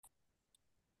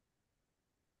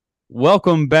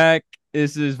Welcome back.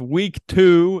 This is week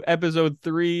 2, episode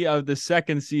 3 of the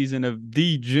second season of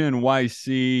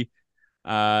DGenYC.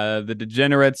 The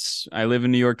Degenerates. I live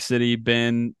in New York City.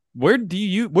 Ben, where do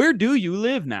you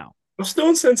live now? I'm still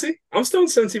in Cincy. I'm still in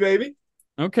Cincy, baby.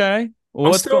 Okay. Well,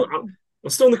 I'm what's still going? I'm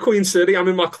still in the Queen City. I'm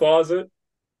in my closet.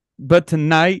 But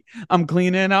tonight I'm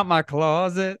cleaning out my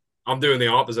closet. I'm doing the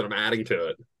opposite. I'm adding to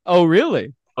it. Oh,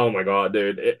 really? Oh my god,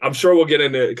 dude! I'm sure we'll get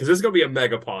into it because this is gonna be a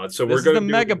mega pod. So This is the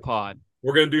Megapod.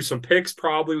 we're gonna do some picks.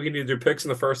 Probably we can either do picks in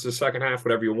the first or the second half,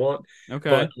 whatever you want. Okay.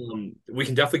 But we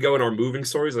can definitely go in our moving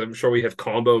stories. I'm sure we have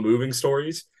combo moving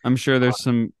stories. I'm sure there's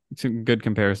some good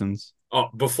comparisons.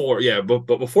 But before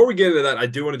we get into that, I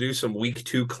do want to do some week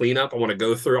 2 cleanup. I want to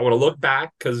go through. I want to look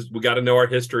back because we got to know our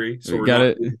history, so We we're got not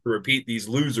it. going to repeat these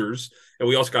losers, and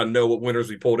we also got to know what winners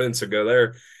we pulled in. So go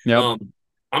there. Yep.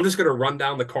 I'm just going to run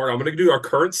down the card. I'm going to do our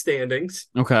current standings.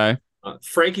 Okay.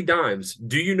 Frankie Dimes,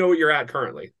 do you know what you're at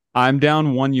currently? I'm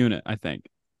down 1 unit, I think.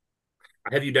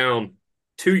 I have you down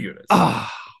 2 units.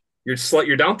 Ah.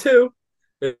 You're down 2.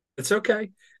 It's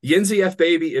okay. Yinzy F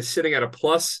Baby is sitting at a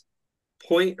plus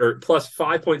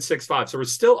 5.65. So we're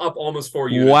still up almost 4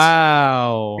 units.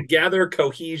 Wow. Together,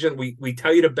 cohesion. We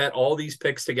tell you to bet all these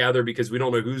picks together because we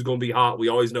don't know who's going to be hot. We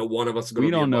always know one of us is going to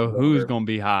We be. don't know who's going to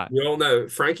be hot. We don't know.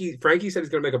 Frankie said he's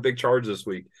going to make a big charge this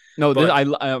week. No,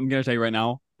 I'm going to tell you right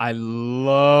now. I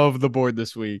love the board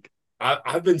this week.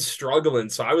 I've been struggling.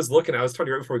 So I was telling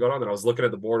you right before we got on that I was looking at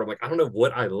the board. I'm like, I don't know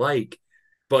what I like,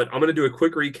 but I'm going to do a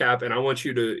quick recap and I want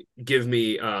you to give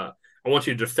me. I want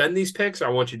you to defend these picks, or I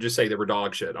want you to just say they were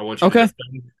dog shit. I want you to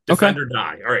defend or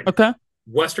die. All right. Okay.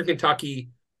 Western Kentucky,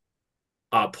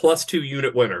 plus 2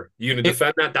 unit winner. You going to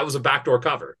defend that? That was a backdoor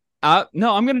cover.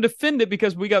 No, I'm going to defend it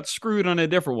because we got screwed on a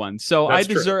different one. So I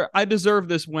deserve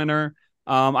this winner.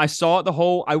 I saw it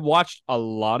I watched a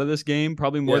lot of this game,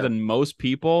 probably more than most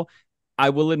people. I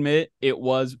will admit it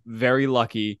was very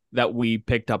lucky that we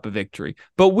picked up a victory,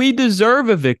 but we deserve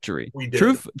a victory. We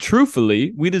did.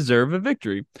 Truthfully, we deserve a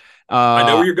victory. I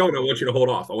know where you're going. I want you to hold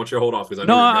off. Because I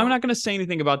know I'm not going to say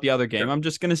anything about the other game. Yeah. We're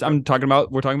talking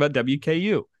about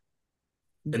WKU.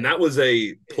 And that was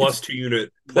a plus 2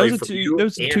 unit play for you. That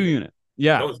was a 2 unit.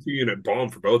 Yeah. That was a 2 unit bomb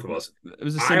for both of us. It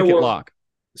was a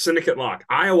syndicate lock.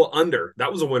 Iowa under.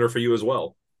 That was a winner for you as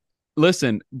well.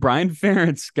 Listen, Brian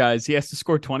Ferentz, guys, he has to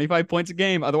score 25 points a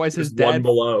game. Otherwise, his dad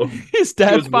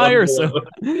fires him.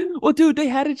 Well, dude, they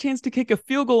had a chance to kick a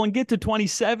field goal and get to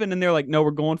 27, and they're like, no,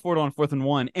 we're going for it on 4th and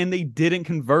 1. And they didn't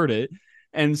convert it.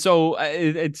 And so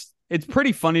it's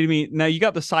pretty funny to me. Now, you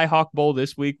got the Cy-Hawk Bowl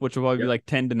this week, which will probably be like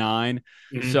 10-9.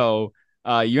 Mm-hmm. So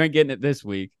you ain't getting it this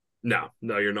week. No,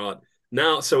 you're not.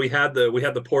 Now, so we had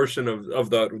the portion of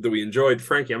that we enjoyed.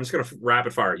 Frankie, I'm just going to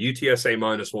rapid fire. UTSA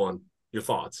 -1. Your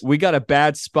thoughts? We got a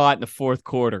bad spot in the 4th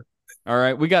quarter. All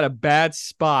right. We got a bad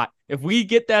spot. If we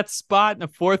get that spot in the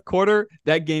 4th quarter,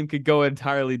 that game could go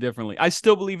entirely differently. I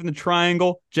still believe in the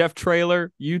triangle, Jeff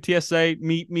Traylor, UTSA,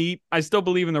 meet. I still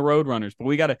believe in the Roadrunners, but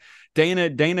we got to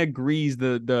Dana grease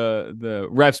the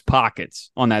refs'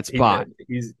 pockets on that spot.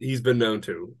 He's been known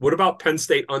to. What about Penn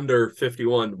State under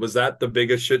 51? Was that the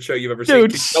biggest shit show you've ever seen?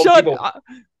 Dude, shut up.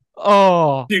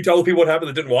 Oh. Do you tell the people what happened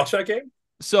that didn't watch that game?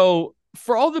 So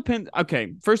for all the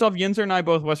okay, first off, Yinzer and I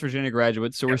both West Virginia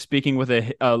graduates, so we're speaking with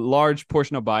a large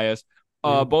portion of bias.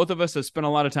 Both of us have spent a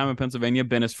lot of time in Pennsylvania.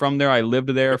 Ben is from there. I lived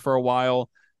there for a while.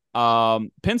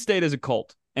 Penn State is a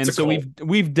cult, and so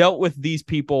we've dealt with these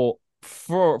people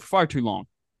for far too long.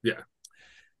 Yeah.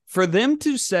 For them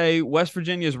to say West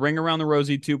Virginia's ring around the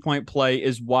rosy 2-point play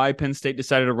is why Penn State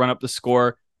decided to run up the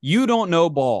score, you don't know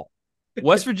ball.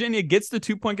 West Virginia gets the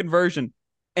 2-point conversion.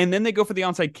 And then they go for the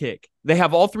onside kick. They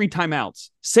have all 3 timeouts.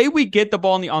 Say we get the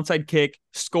ball on the onside kick,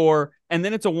 score, and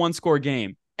then it's a 1-score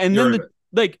game. And then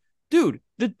the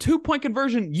 2-point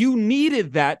conversion, you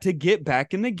needed that to get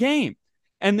back in the game.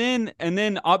 And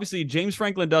then obviously James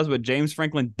Franklin does what James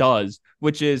Franklin does,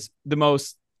 which is the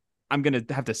most. I'm gonna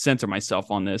have to censor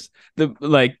myself on this. The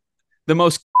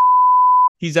most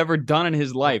he's ever done in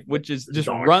his life, which is just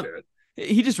run.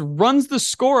 He just runs the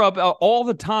score up all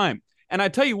the time. And I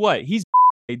tell you what, he's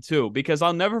too, because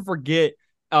I'll never forget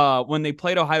when they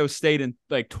played Ohio State in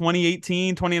like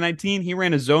 2018, 2019, he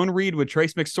ran a zone read with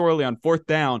Trace McSorley on 4th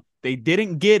down. They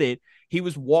didn't get it. He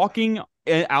was walking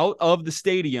out of the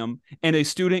stadium and a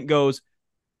student goes,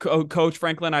 Coach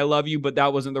Franklin, I love you, but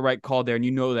that wasn't the right call there. And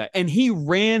you know that. And he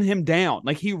ran him down.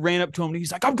 Like he ran up to him and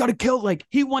he's like, I'm going to kill. Like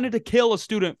he wanted to kill a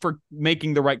student for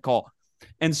making the right call.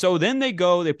 And so then they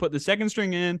put the second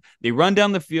string in, they run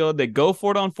down the field, they go for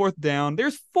it on 4th down.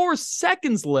 There's 4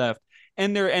 seconds left,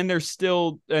 and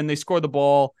they score the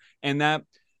ball, and that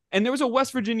And there was a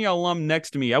West Virginia alum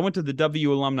next to me. I went to the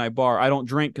W alumni bar. I don't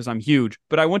drink because I'm huge,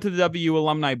 but I went to the W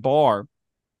alumni bar,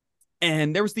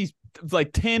 and there was these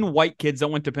like 10 white kids that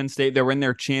went to Penn State. They were in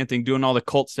there chanting, doing all the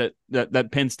cults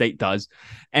that Penn State does.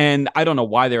 And I don't know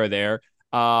why they were there.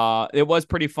 It was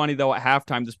pretty funny though. At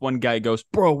halftime, this one guy goes,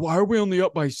 "Bro, why are we only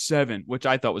up by 7?" Which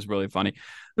I thought was really funny.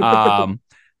 The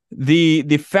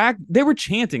fact they were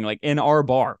chanting like in our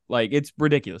bar, like it's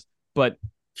ridiculous. But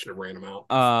should have ran him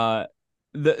out.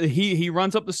 He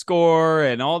runs up the score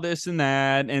and all this and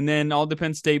that, and then all the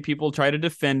Penn State people try to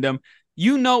defend him.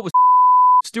 You know, it was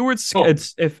Stewart's. Oh.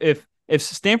 It's if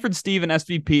Stanford Steve and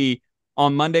SVP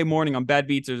on Monday morning on Bad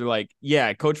Beats are like,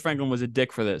 yeah, Coach Franklin was a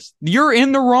dick for this. You're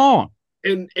in the wrong.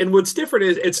 And what's different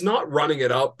is it's not running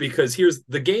it up because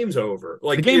the game's over.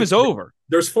 Like the game is over.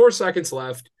 There's 4 seconds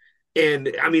left.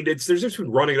 And I mean, there's just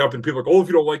between running it up and people are like, oh, if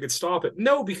you don't like it, stop it.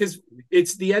 No, because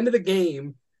it's the end of the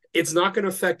game. It's not going to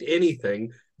affect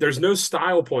anything. There's no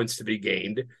style points to be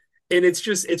gained. And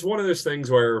it's one of those things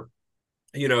where,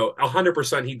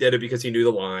 100% he did it because he knew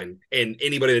the line. And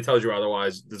anybody that tells you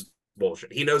otherwise is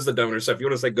bullshit. He knows the donor stuff. You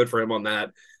want to say good for him on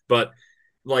that. But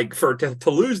like to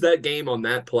lose that game on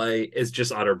that play is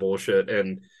just utter bullshit.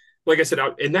 And like I said,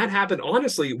 and that happened,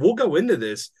 honestly, we'll go into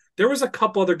this. There was a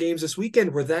couple other games this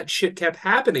weekend where that shit kept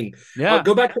happening. Yeah.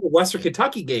 Go back to the Western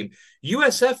Kentucky game.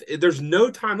 USF, there's no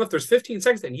time left. There's 15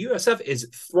 seconds, and USF is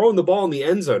throwing the ball in the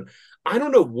end zone. I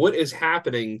don't know what is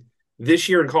happening this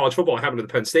year in college football. It happened in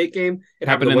the Penn State game. It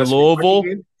happened in Louisville.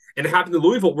 Game, and it happened in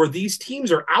Louisville, where these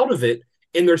teams are out of it,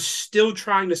 and they're still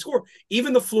trying to score.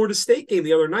 Even the Florida State game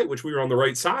the other night, which we were on the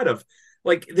right side of,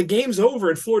 like the game's over,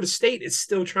 and Florida State is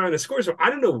still trying to score. So I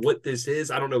don't know what this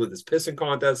is. I don't know what this pissing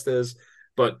contest is,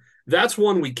 but that's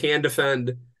one we can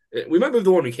defend. We might move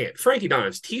the one we can't. Frankie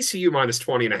Dimes, TCU minus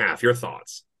 20.5. Your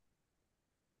thoughts?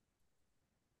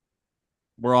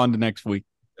 We're on to next week.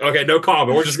 Okay, no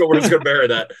comment. We're just going to bury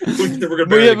that. We're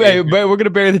going to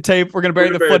bury the tape. We're going to bury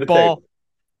the football.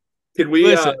 Can we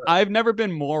listen? I've never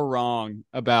been more wrong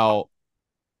about.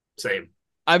 Same.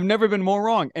 I've never been more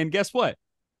wrong, and guess what?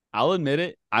 I'll admit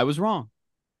it. I was wrong.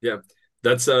 Yeah,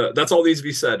 that's all needs to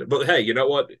be said. But hey, you know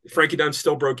what? Frankie Dimes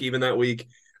still broke even that week.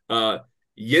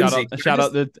 Yinzy, shout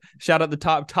out the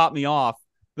top me off.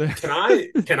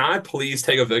 Can I please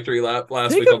take a victory lap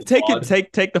last week?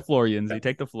 Take the floor, Yinzy.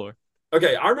 Take the floor.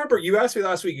 Okay, I remember you asked me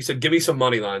last week. You said, "Give me some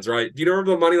money lines." Right? Do you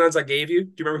remember the money lines I gave you?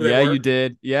 Do you remember who they were? Yeah, you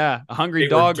did. Yeah, a hungry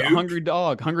dog. Hungry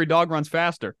dog runs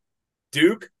faster.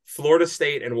 Duke, Florida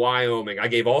State, and Wyoming. I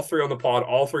gave all 3 on the pod.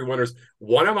 All 3 winners.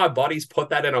 One of my buddies put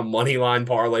that in a money line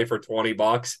parlay for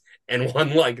 $20 and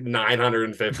won like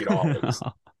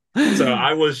 $950. So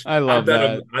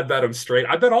I bet him straight.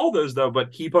 I bet all those though, but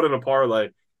he put in a parlay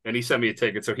and he sent me a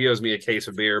ticket, so he owes me a case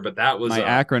of beer. But that was my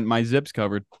Akron. My Zips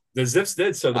covered. The Zips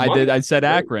did. So I said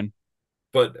Akron.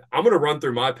 But I'm going to run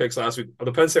through my picks last week.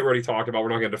 The Penn State we already talked about. We're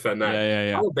not going to defend that.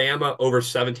 Yeah. Alabama over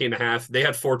 17.5. They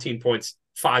had 14 points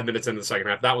 5 minutes into the second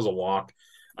half. That was a walk.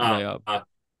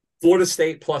 Florida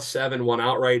State plus 7 won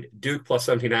outright. Duke plus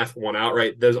 17.5 won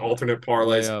outright. Those alternate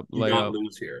parlays do not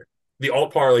lose here. The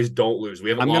alt parlays don't lose. We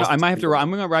haven't lost. I'm going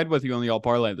to ride with you on the alt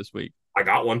parlay this week. I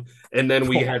got one. And then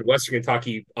we had Western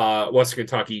Kentucky. Western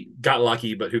Kentucky got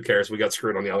lucky, but who cares? We got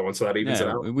screwed on the other one, so that evens it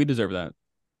out. We deserve that.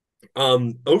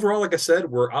 Overall, like I said,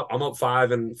 I'm up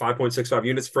 5 and 5.65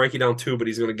 units. Frankie down 2, but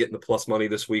he's going to get in the plus money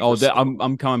this week. Oh,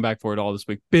 I'm coming back for it all this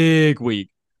week. Big week.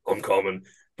 I'm coming.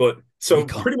 But so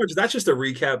pretty much that's just a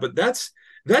recap. But that's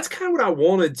kind of what I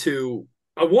wanted to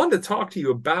talk to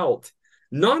you about.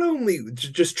 Not only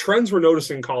just trends we're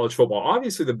noticing in college football.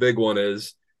 Obviously, the big one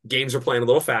is games are playing a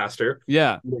little faster.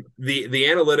 Yeah. The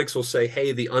analytics will say,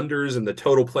 hey, the unders and the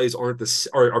total plays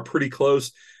are pretty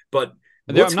close, but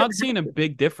I'm not seeing a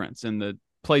big difference in the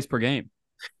plays per game.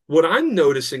 What I'm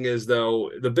noticing is, though,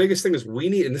 the biggest thing is we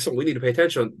need to pay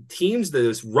attention on teams,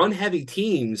 those run heavy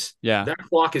teams. Yeah. That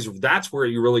clock that's where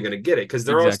you're really going to get it because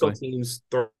there are still teams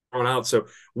thrown out. So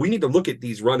we need to look at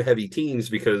these run heavy teams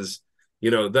because,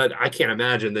 that I can't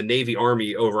imagine the Navy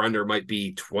Army over under might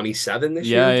be 27 this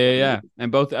year. Yeah.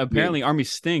 And both apparently Army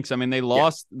stinks. I mean, they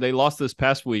lost this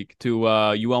past week to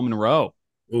UL Monroe.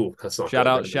 Ooh, that's not shout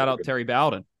out Terry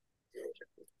Bowden.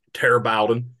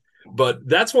 But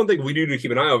that's one thing we do need to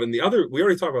keep an eye on. And the other, we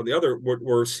already talked about the other,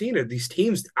 we're seeing it, these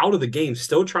teams out of the game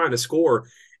still trying to score.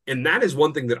 And that is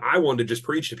one thing that I wanted to just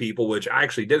preach to people, which I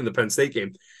actually did in the Penn State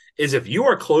game, is if you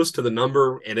are close to the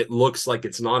number and it looks like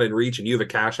it's not in reach and you have a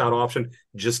cash out option,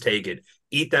 just take it.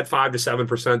 Eat that 5 to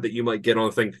 7% that you might get on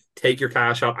the thing. Take your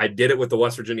cash out. I did it with the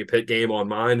West Virginia Pitt game on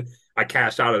mine. I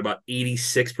cashed out at about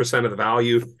 86% of the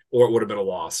value, or it would have been a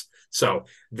loss. So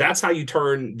that's how you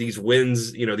turn these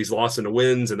wins, these losses into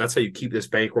wins, and that's how you keep this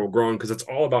bankroll growing because it's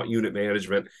all about unit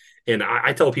management. And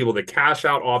I tell people the cash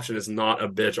out option is not a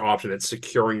bitch option. It's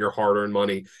securing your hard earned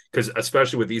money because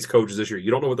especially with these coaches this year, you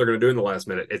don't know what they're going to do in the last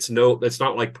minute. It's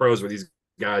not like pros where these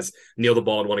guys kneel the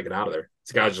ball and want to get out of there.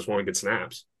 These guys just want to get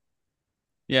snaps.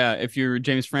 Yeah, if you're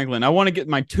James Franklin, I want to get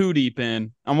my two deep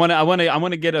in. I want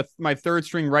to get my third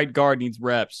string right guard needs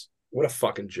reps. What a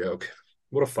fucking joke.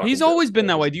 What a fucking He's joke. always been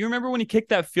that way. Do you remember when he kicked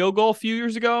that field goal a few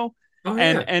years ago? Oh,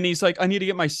 and he's like, I need to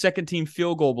get my second team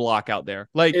field goal block out there.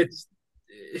 Like, it's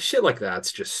shit like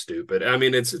that's just stupid. I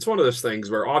mean, it's one of those things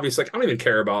where obviously like I don't even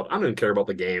care about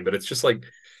the game, but it's just like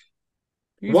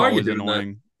why are you doing annoying.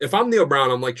 That? If I'm Neil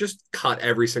Brown, I'm like, just cut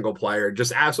every single player,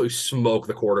 just absolutely smoke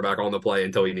the quarterback on the play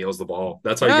until he kneels the ball.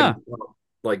 That's how you get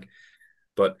like,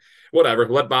 but whatever.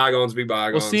 Let bygones be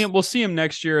bygones. We'll see him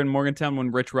next year in Morgantown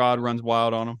when Rich Rod runs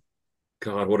wild on him.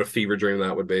 God, what a fever dream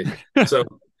that would be. So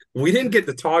we didn't get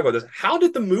to talk about this. How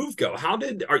did the move go?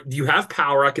 Do you have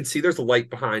power? I can see there's a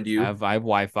light behind you. I have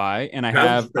Wi-Fi, and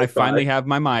I finally have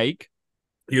my mic.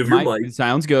 You have your mic. It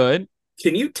sounds good.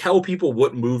 Can you tell people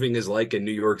what moving is like in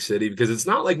New York City? Because it's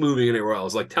not like moving anywhere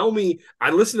else. Like, tell me,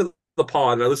 I listen to the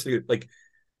pod and I listen to like,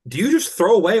 do you just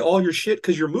throw away all your shit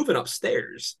because you're moving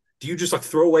upstairs? Do you just like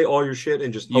throw away all your shit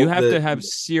and just you have to have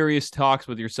serious talks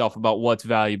with yourself about what's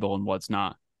valuable and what's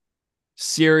not?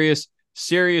 Serious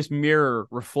mirror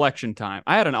reflection time.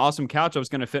 I had an awesome couch I was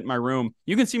going to fit in my room.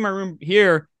 You can see my room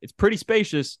here. It's pretty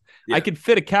spacious. Yeah. I could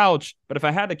fit a couch, but if I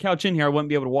had the couch in here, I wouldn't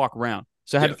be able to walk around.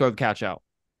 So I had to throw the couch out.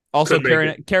 Also,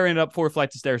 carrying it up 4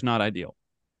 flights of stairs, not ideal.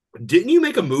 Didn't you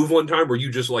make a move one time where you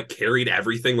just like carried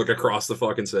everything like across the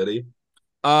fucking city?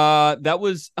 That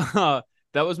was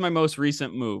my most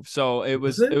recent move. So it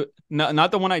was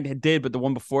not the one I did, but the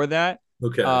one before that.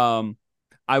 Okay.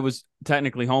 I was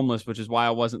technically homeless, which is why I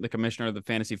wasn't the commissioner of the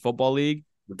fantasy football league.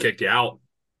 We kicked you out.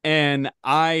 And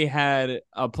I had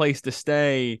a place to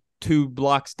stay 2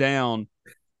 blocks down.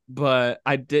 But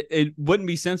it wouldn't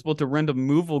be sensible to rent a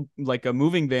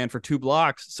moving van for 2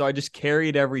 blocks. So I just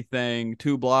carried everything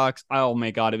 2 blocks. Oh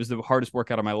my God, it was the hardest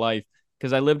workout of my life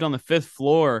because I lived on the 5th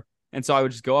floor. And so I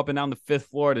would just go up and down the 5th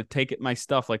floor to take my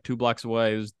stuff like 2 blocks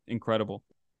away. It was incredible.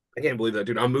 I can't believe that,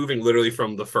 dude. I'm moving literally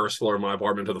from the 1st floor of my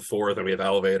apartment to the 4th, and we have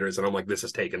elevators. And I'm like, this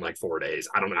has taken like 4 days.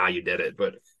 I don't know how you did it,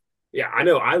 but yeah, I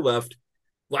know I left.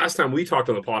 Last time we talked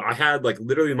on the pod, I had like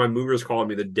literally my movers calling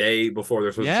me the day before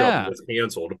their show was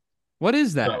canceled. What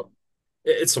is that? So,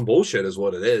 it's some bullshit is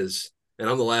what it is. And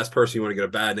I'm the last person you want to get a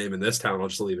bad name in this town. I'll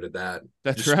just leave it at that.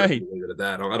 That's right. Leave it at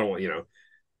that. I don't want,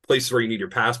 places where you need your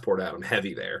passport out. I'm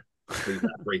heavy there.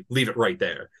 Leave it right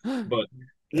there. But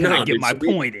can I get my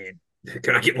point in?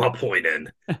 Can I get my point in?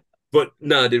 But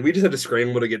no, dude, we just had to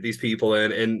scramble to get these people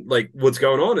in. And like what's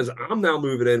going on is I'm now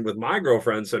moving in with my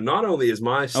girlfriend. So not only is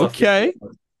my stuff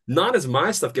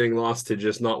getting lost to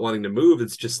just not wanting to move,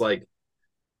 it's just like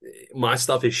my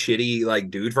stuff is shitty, like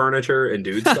dude furniture and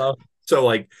dude stuff. So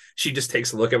like she just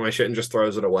takes a look at my shit and just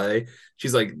throws it away.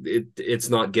 She's like, it's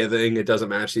not giving, it doesn't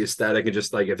match the aesthetic. And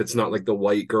just like if it's not like the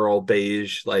white girl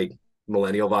beige, like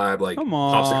millennial vibe, like come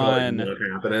on, not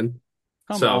happening.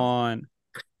 Come on.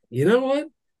 You know what?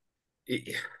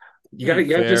 You gotta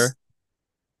just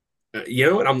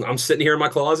I'm sitting here in my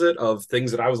closet of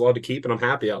things that I was allowed to keep and I'm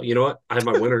happy. You know what? I have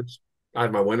my winners.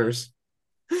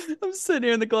 I'm sitting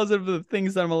here in the closet of the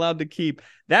things that I'm allowed to keep.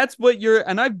 That's what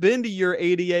and I've been to your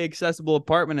ADA accessible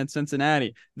apartment in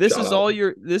Cincinnati. This is all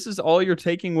you're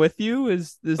taking with you?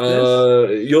 Is this?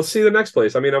 You'll see the next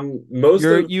place. I mean,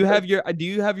 do you have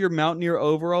your Mountaineer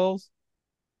overalls?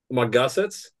 My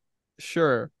gussets?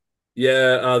 Sure.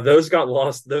 Yeah, those got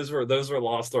lost. Those were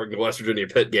lost during the West Virginia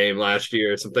Pitt game last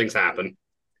year. Some things happened.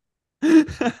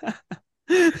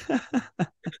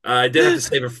 I did have to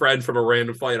save a friend from a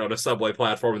random fight on a subway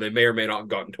platform, and they may or may not have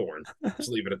gotten torn. Just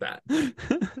leave it at that.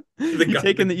 You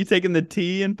taking the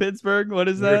T in Pittsburgh? What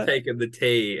is that? We're taking the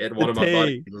T, and one of my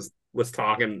buddies was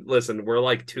talking. Listen, we're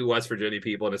like 2 West Virginia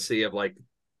people in a sea of like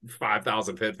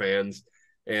 5,000 Pitt fans,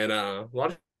 and a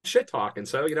lot of shit talking.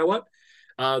 So you know what?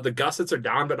 The gussets are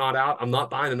down but not out. I'm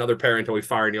not buying another pair until we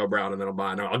fire Neil Brown, and then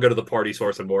I'll go to the party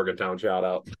source in Morgantown. Shout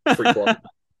out. Free plug.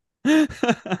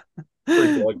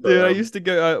 Dude, I used to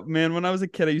go, man, when I was a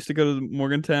kid, I used to go to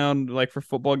Morgantown like for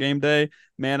football game day.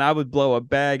 Man, I would blow a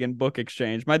bag in book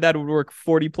exchange. My dad would work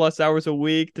 40 plus hours a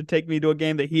week to take me to a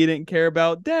game that he didn't care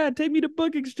about. Dad, take me to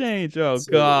book exchange. Oh,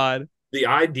 so God. The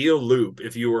ideal loop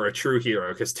if you were a true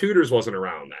hero, because Tudors wasn't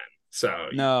around then. So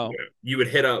no, you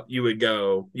would go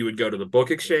to the book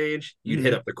exchange, you'd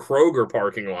hit up the Kroger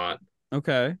parking lot.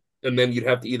 Okay. and then you'd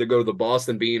have to either go to the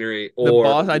Boston Beanery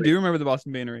I do remember the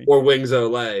Boston Beanery. or Wings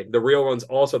Olay. The real ones,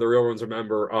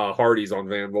 remember Hardee's on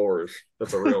Van Voorhis.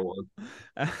 That's a real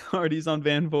one. Hardee's on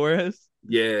Van Voorhis.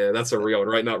 Yeah, that's a real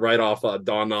one. Right off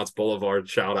Don Knotts Boulevard.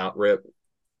 Shout out, Rip.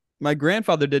 My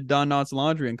grandfather did Don Knotts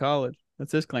laundry in college.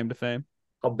 That's his claim to fame.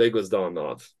 How big was Don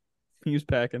Knotts? He was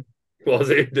packing. Was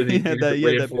he? Did he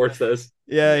reinforce this?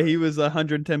 Yeah, he was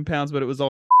 110 pounds, but it was all.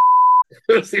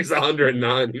 He was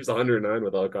 109. He was 109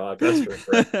 with alcohol. That's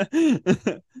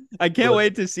true. I can't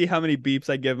wait to see how many beeps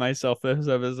I give myself this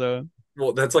episode.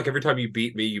 Well, that's like every time you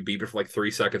beat me, you beep it for like 3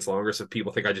 seconds longer, so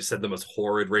people think I just said the most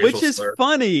horrid racial slur. Which is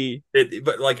funny.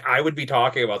 But like I would be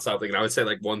talking about something and I would say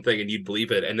like one thing and you'd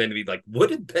bleep it, and then it'd be like,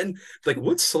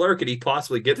 what slur could he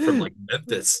possibly get from like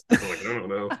Memphis? I'm like, I don't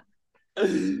know.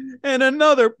 And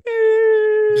another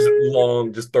beep. Just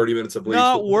long, just 30 minutes of bleeps.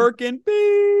 Not working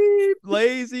beep.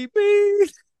 Lazy beep.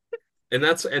 And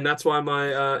that's why my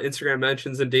Instagram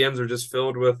mentions and DMs are just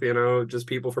filled with, just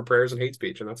people for prayers and hate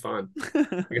speech, and that's fine.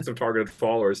 I get some targeted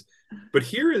followers. But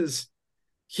here's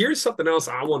something else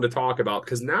I wanted to talk about,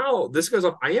 because now this goes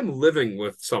up. I am living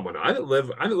with someone. I haven't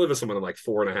lived with someone in like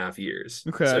 4.5 years.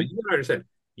 Okay. So you gotta understand,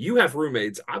 you have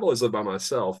roommates. I've always lived by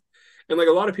myself. And like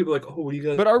a lot of people are like, oh, what do you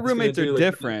guys? But our roommates are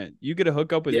different. You get a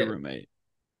hookup with your roommate.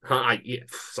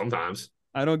 Sometimes.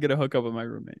 I don't get a hookup with my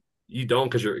roommate. You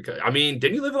don't, because didn't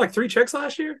you live with like 3 chicks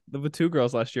last year? Lived with 2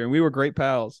 girls last year, and we were great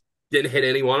pals. Didn't hit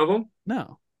any one of them?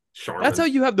 No. Charmin. That's how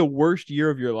you have the worst year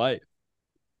of your life.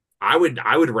 I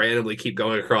would randomly keep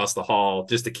going across the hall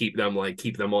just to keep them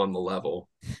on the level.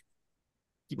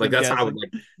 Like that's how I would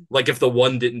like if the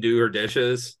one didn't do her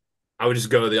dishes, I would just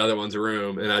go to the other one's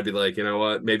room and I'd be like, you know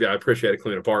what? Maybe I appreciate a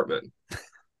clean apartment.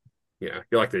 Yeah,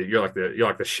 you're like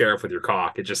the sheriff with your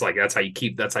cock. It's just like that's how you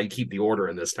keep the order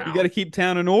in this town. You got to keep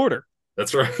town in order.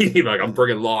 That's right. Like I'm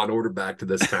bringing law and order back to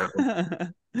this town.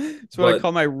 That's what I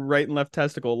call my right and left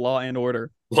testicle: law and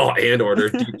order. Law and order.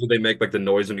 Do they make like the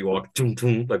noise when you walk? Toom,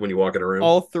 toom, like when you walk in a room.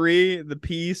 All 3: the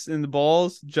piece and the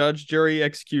balls, judge, jury,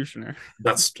 executioner.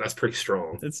 That's pretty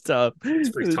strong. It's tough.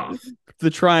 It's pretty tough. The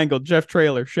triangle. Jeff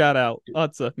Traylor. Shout out.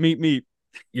 Utsa. Meet.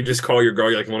 You just call your girl.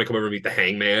 You're like, you want to come over and meet the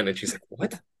hangman? And she's like,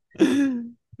 what?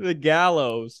 The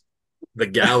gallows. The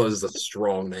gallows is a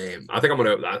strong name. I think I'm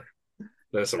gonna that.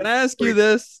 Can I ask you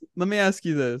this? Let me ask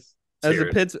you this. As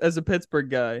a Pittsburgh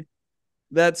guy,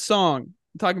 that song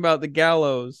talking about the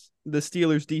gallows, the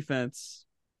Steelers defense.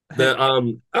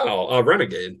 Renegade.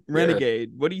 Renegade.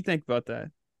 Yeah. What do you think about that?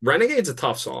 Renegade's a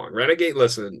tough song. Renegade,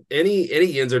 listen, any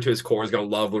Yinzer to his core is gonna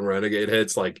love when Renegade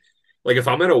hits. Like if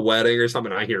I'm at a wedding or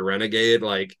something, I hear Renegade,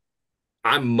 like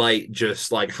I might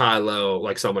just like high-low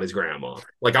like somebody's grandma.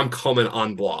 Like I'm coming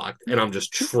unblocked and I'm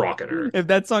just trucking her. If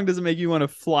that song doesn't make you want to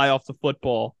fly off the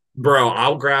football. Bro,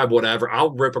 I'll grab whatever. I'll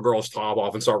rip a girl's top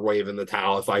off and start waving the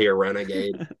towel if I hear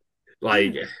Renegade.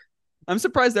 Like I'm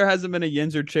surprised there hasn't been a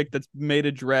Yinzer chick that's made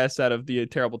a dress out of the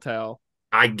Terrible Towel.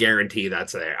 I guarantee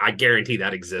that's there. I guarantee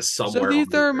that exists somewhere. So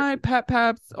these are my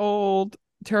Pap's old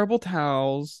Terrible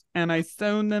Towels, and I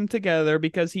sewn them together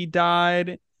because he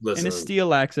died in a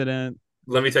steel accident.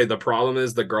 Let me tell you, the problem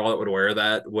is the girl that would wear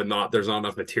that would not. There's not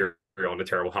enough material on the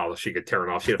Terrible Towel she could tear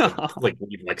it off. She'd have to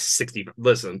like 60.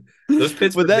 Listen, those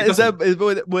Pittsburgh.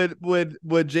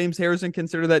 Would James Harrison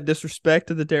consider that disrespect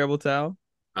to the Terrible Towel?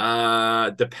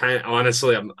 Depend.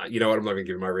 Honestly, you know what? I'm not gonna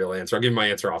give you my real answer. I'll give you my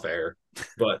answer off air.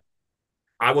 But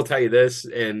I will tell you this,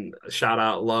 and shout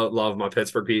out, love my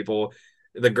Pittsburgh people.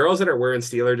 The girls that are wearing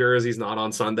Steeler jerseys not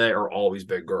on Sunday are always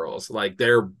big girls. Like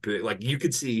they're big. Like you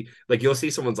could see, like you'll see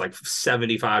someone's like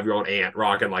 75-year-old aunt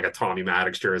rocking like a Tommy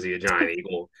Maddox jersey, a Giant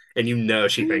Eagle, and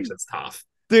she thinks it's tough.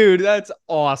 Dude, that's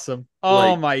awesome.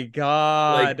 Oh my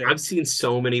God. Like I've seen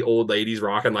so many old ladies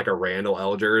rocking like a Randall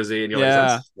L jersey, and you're like, is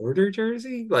that a Porter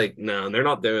jersey? Like, no, they're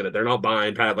not doing it. They're not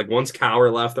buying Pat. Like once Cower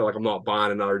left, they're like, I'm not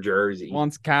buying another jersey.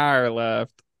 Once Cower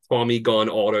left. Tommy Gun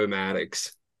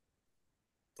Automatics.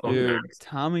 Dude,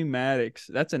 Tommy Maddox.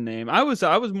 That's a name. I was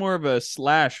more of a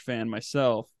Slash fan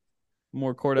myself.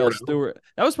 More Cordell Stewart.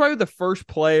 That was probably the first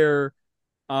player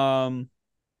when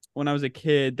I was a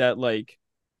kid that like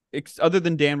other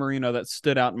than Dan Marino that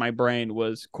stood out in my brain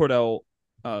was Cordell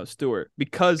Stewart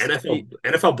because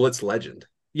NFL Blitz legend.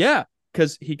 Yeah,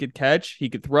 because he could catch, he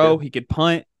could throw, he could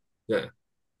punt. Yeah.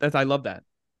 I love that.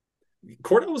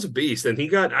 Cordell was a beast, and he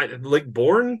got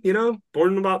born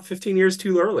about 15 years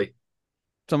too early.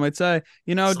 Some might say,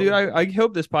 dude, I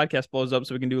hope this podcast blows up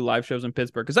so we can do live shows in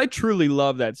Pittsburgh because I truly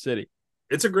love that city.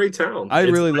 It's a great town. I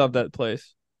really love that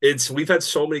place. We've had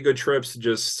so many good trips,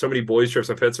 just so many boys trips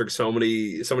in Pittsburgh, so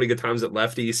many good times at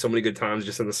Lefty, so many good times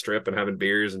just in the strip and having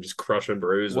beers and just crushing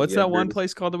brews. What's that one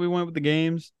place called that we went with the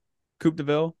games? Coupe de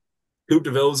Ville. Hoop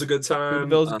DeVille was a good time.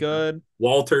 Hoopville's good.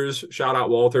 Walters, shout out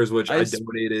Walters, which I I s-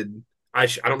 donated. I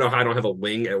don't know how I don't have a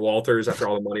wing at Walters after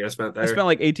all the money I spent I spent there.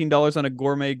 like $18 on a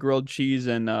gourmet grilled cheese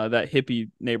in that hippie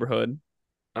neighborhood,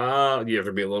 You have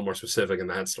to be a little more specific in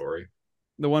that story.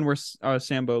 the one where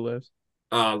Sambo lives.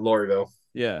 Laurierville,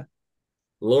 Yeah,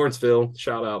 Lawrenceville,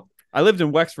 shout out. I lived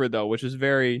in Wexford though, which is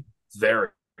very Very.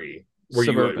 Were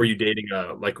suburban. you dating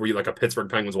were you like a Pittsburgh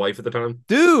Penguins wife at the time?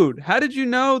 Dude, how did you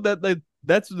know that? Like,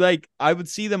 that's like I would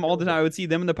see them all the time. I would see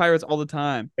them and the Pirates all the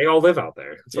time. They all live out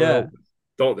there. So Yeah,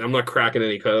 I'm not cracking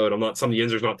any code. I'm not some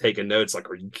Yinzer's not taking notes. Like,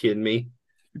 are you kidding me?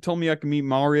 you told me I could meet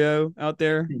Mario out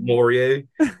there. Morier.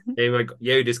 And like,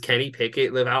 yo, does Kenny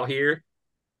Pickett live out here?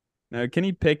 No,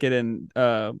 Kenny Pickett and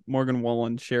Morgan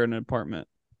Wallen share an apartment.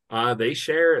 They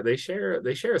share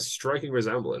a striking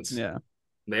resemblance. Yeah.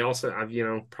 They also,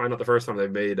 probably not the first time they've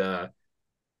made. Have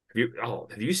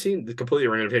you seen the completely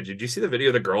random pitch? Did you see the video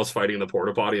of the girls fighting in the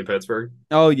porta potty in Pittsburgh?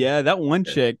 Oh yeah, that one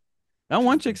Yeah. chick. That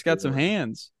one chick's got some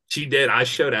hands. She did. I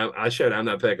showed him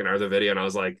that pic and her the video, and I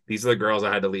was like, "These are the girls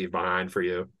I had to leave behind for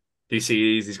you." Do you see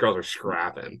these? These girls are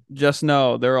scrapping. Just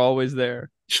know they're always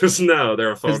there Just know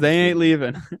they're a because they ain't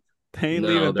leaving. They ain't No,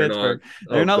 leaving they're Pittsburgh. not.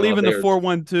 They're Oh not God, leaving the they're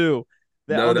 412.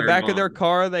 no, On the they're back not. of their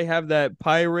car, they have that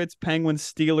Pirates, Penguins,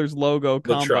 Steelers logo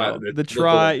The try, combo. the, The the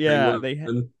try, little yeah.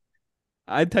 penguin.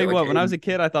 I tell Yeah, you like, what, when I was hey, a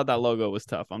kid, I thought that logo was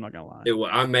tough. I'm not gonna lie.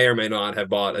 I may or may not have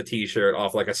bought a T-shirt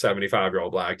off like a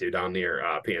 75-year-old black dude down near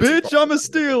PNC Bitch, Park. I'm a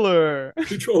Steeler.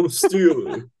 Bitch, I'm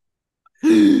a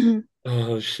Steeler.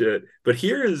 Oh shit! But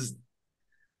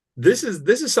this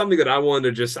is something that I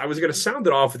wanted to I was going to sound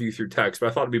it off with you through text, but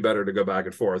I thought it'd be better to go back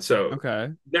and forth. So Okay.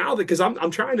 now that because I'm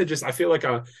trying to I feel like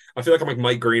I'm like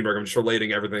Mike Greenberg. I'm just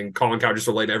relating everything. Colin Cowherd just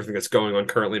relating everything that's going on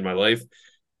currently in my life.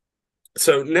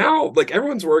 So now, like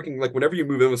everyone's working, like whenever you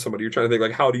move in with somebody, you're trying to think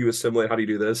like, how do you assimilate? How do you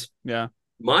do this? Yeah.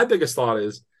 My biggest thought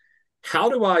is, how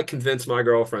do I convince my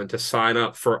girlfriend to sign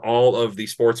up for all of the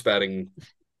sports betting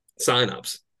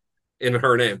signups in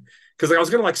her name? Because like I was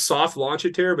gonna like soft launch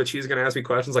it to her, but she's gonna ask me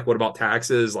questions like, what about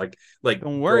taxes? Like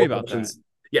Don't worry about that.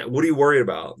 Yeah, what are you worried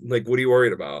about? Like, what are you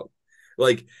worried about?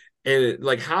 Like, and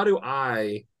like, how do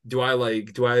I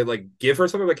give her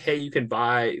something like, hey, you can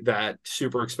buy that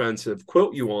super expensive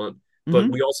quilt you want, but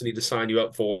Mm-hmm. we also need to sign you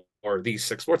up for these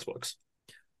 6 sports books.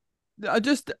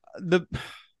 Just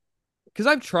because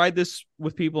I've tried this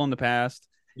with people in the past,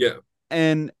 Yeah,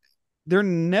 and they're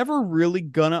never really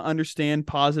gonna understand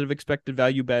positive expected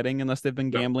value betting unless they've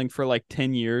been no, gambling for like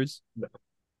 10 years.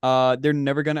 no. They're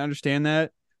never gonna understand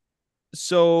that.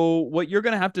 So what you're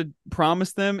gonna have to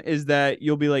promise them is that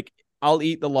you'll be like, I'll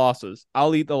eat the losses.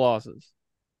 I'll eat the losses.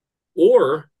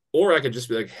 Or I could just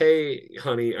be like, hey,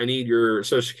 honey, I need your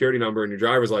social security number and your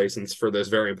driver's license for this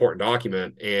very important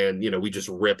document. And, we just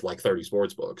rip like 30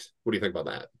 sports books. What do you think about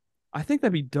that? I think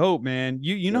that'd be dope, man.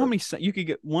 You know how Yeah, many you could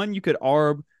get one, you could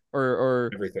arb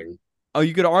or everything. oh,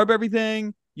 you could arb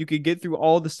everything. You could get through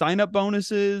all the sign up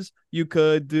bonuses. You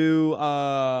could do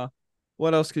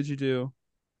what else could you do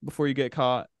before you get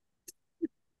caught?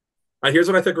 Here's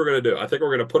what I think we're going to do. I think we're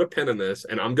going to put a pin in this,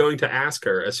 and I'm going to ask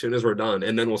her as soon as we're done,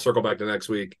 and then we'll circle back to next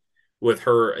week with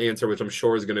her answer, which I'm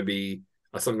sure is going to be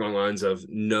something along the lines of,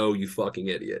 no, you fucking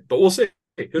idiot. But we'll see.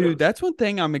 Who Dude, knows? that's one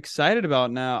thing I'm excited about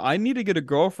now. I need to get a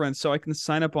girlfriend so I can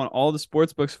sign up on all the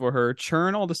sports books for her,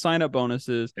 churn all the sign up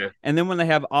bonuses, Yeah. and then when they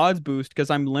have odds boost, because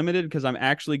I'm limited, because I'm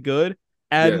actually good,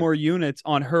 add Yeah. more units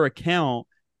on her account,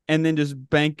 and then just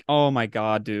bank. Oh my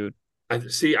God, dude. I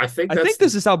see. I think I that's think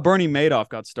this is how Bernie Madoff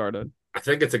got started. I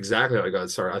think it's exactly how I got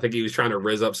started. I think he was trying to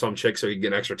riz up some chick so he could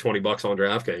get an extra $20 on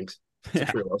DraftKings. It's a Yeah.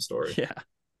 true love story. Yeah.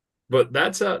 But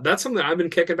that's something that I've been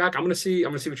kicking back. I'm gonna see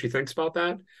what she thinks about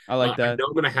that. I like I that. know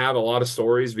I'm gonna have a lot of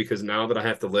stories because now that I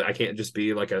have to live, I can't just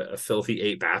be like a filthy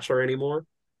 8 bachelor anymore.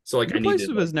 So like Your I need place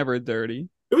to. was never dirty.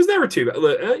 It was never too bad.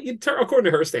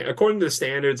 According to her according to the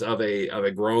standards of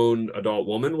a grown adult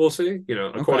woman, we'll see.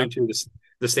 According Okay. to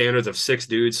the standards of 6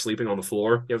 dudes sleeping on the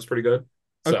floor, yeah, it was pretty good.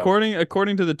 So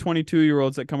According to the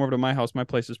 22-year-olds that come over to my house, my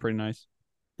place is pretty nice.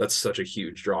 that's such a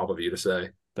huge drop of you to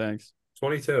say. Thanks.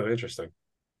 22, interesting.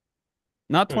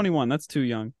 Not 21. That's too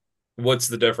young. What's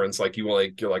the difference? Like you're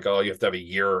like, oh, you have to have a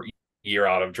year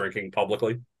out of drinking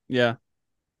publicly. Yeah.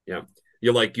 Yeah.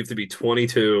 You have to be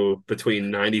 22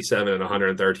 between 97 and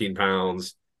 113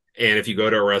 pounds. And if you go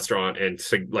to a restaurant and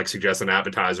suggest an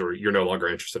appetizer, you're no longer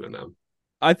interested in them.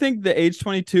 I think the age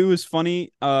 22 is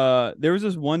funny. There was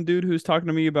this one dude who was talking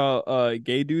to me about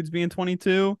gay dudes being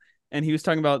 22, and he was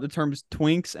talking about the terms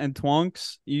twinks and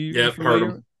twunks. You Heard familiar?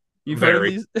 them. You've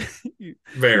Very. heard of these?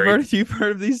 Very. You've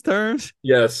heard of these terms?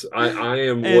 Yes, I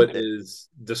am And what is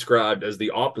described as the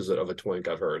opposite of a twink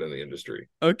I've heard in the industry.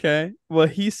 okay. Well,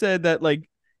 he said that like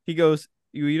he goes,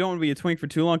 you don't want to be a twink for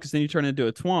too long because then you turn into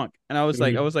a twunk. And I was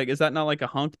like, is that not like a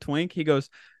hunk twink? He goes,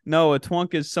 no, a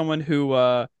twunk is someone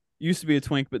who used to be a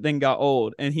twink but then got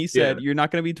old. And he Yeah. said, you're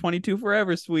not going to be 22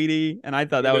 forever, sweetie. And I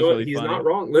thought that You know was what? really He's funny. not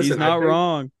wrong. He's Listen, I not think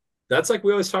wrong. that's like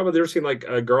we always talk about. There's seen like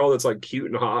a girl that's like cute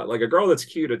and hot. Like a girl that's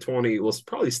cute at 20 will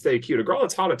probably stay cute. A girl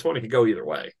that's hot at 20 could go either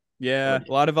way. Yeah, Like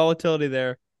a lot of volatility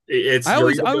there. it's I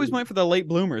always went for the late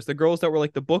bloomers, the girls that were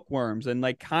like the bookworms and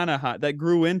like kind of hot that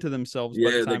grew into themselves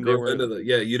by the yeah, they time they grew were. into the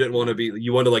you didn't want to be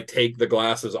you wanted to like take the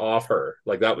glasses off her.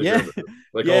 Like that was your Yeah, move.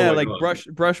 Like, oh yeah, my like God.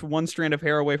 brush one strand of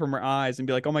hair away from her eyes and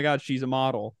be like, oh my god, she's a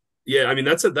model. Yeah, I mean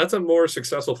that's a more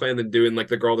successful plan than doing like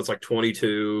the girl that's like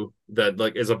 22 that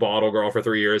like is a bottle girl for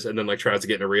 3 years and then like tries to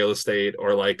get into real estate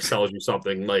or like sells you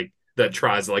something like that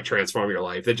tries to like transform your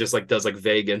life. That just like does like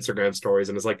vague Instagram stories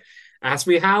and is like, ask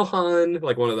me how, hun.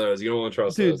 Like one of those. You don't want to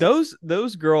trust Dude, those.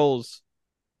 those girls,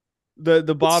 the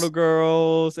bottle It's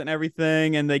girls and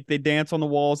everything, and they dance on the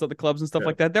walls at the clubs and stuff yeah,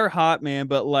 like that. They're hot, man,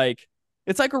 but like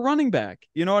it's like a running back.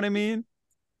 You know what I mean?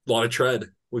 a lot of tread. A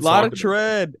We've lot of talked about it.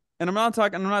 tread. And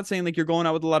I'm not saying like you're going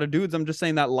out with a lot of dudes. I'm just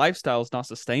saying that lifestyle is not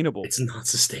sustainable. It's not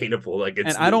sustainable. Like And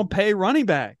it's I don't pay running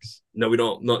backs. no, we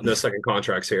don't. No second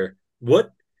contracts here.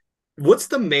 What's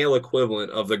the male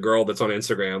equivalent of the girl that's on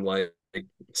Instagram like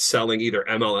selling either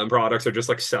MLM products or just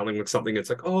like selling with something? It's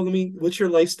like, oh, what's your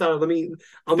lifestyle?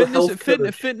 I'm a health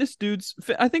coach. Fitness dudes.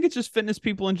 I think it's just fitness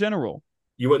people in general.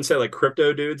 You wouldn't say like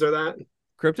crypto dudes are that?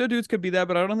 Crypto dudes could be that,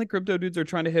 but I don't think crypto dudes are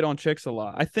trying to hit on chicks a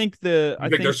lot. You think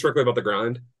they're strictly about the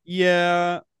grind?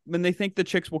 yeah, when they think the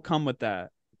chicks will come with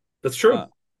that. That's true.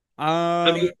 I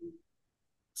Um, mean,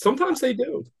 sometimes they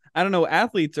do. I don't know.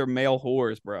 Athletes are male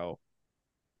whores, bro.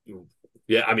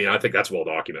 Yeah, I mean, I think that's well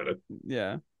documented.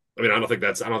 Yeah, I mean, I don't think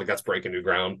that's breaking new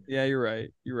ground. yeah, you're right.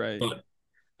 You're right. But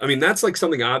I mean, that's like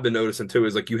something I've been noticing too.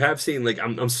 Is like you have seen like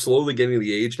I'm slowly getting to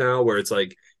the age now where it's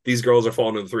like these girls are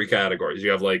falling into three categories.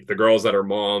 You have like the girls that are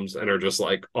moms and are just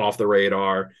like off the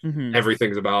radar. Mm-hmm.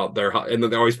 Everything's about their and then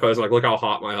they always post like, look how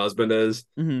hot my husband is,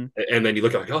 Mm-hmm. and then you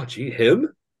look at like, oh, gee, him.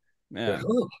 Yeah. Like,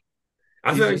 oh.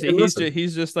 I think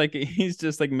He's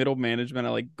just like middle management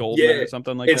at like Goldman yeah, or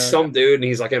something like it's that. some dude and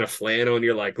he's like in a flannel and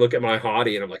you're like, look at my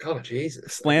hottie, and I'm like, oh Jesus,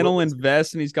 like, Flannel and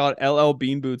vest, and he's got LL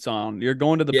Bean boots on. You're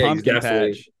going to the yeah, he's pumpkin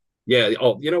definitely patch. yeah.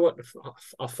 Oh, you know what?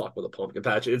 I'll fuck with a pumpkin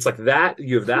patch. It's like that.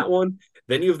 You have that one.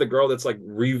 Then you have the girl that's like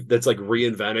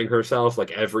reinventing herself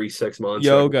like every 6 months.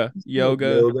 Yoga.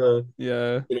 Yoga.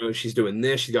 Yeah. You know, she's doing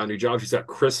this. She's got a new job. She's got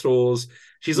crystals.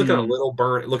 She's looking a Mm. little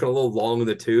burnt, looking a little long in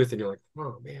the tooth, and you're like,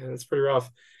 oh man, that's pretty rough.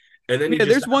 And then you Yeah,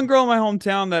 just there's one girl in my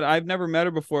hometown that I've never met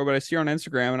her before, but I see her on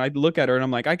Instagram and I look at her and I'm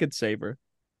like, I could save her.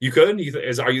 you could you th-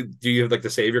 is are you do you have like the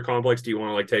savior complex? Do you want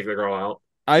to like take the girl out?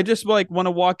 I just like want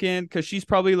to walk in because she's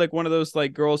probably like one of those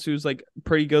like girls who's like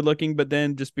pretty good looking, but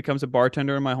then just becomes a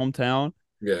bartender in my hometown.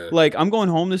 Yeah. Like I'm going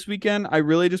home this weekend. I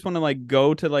really just want to like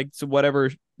go to like whatever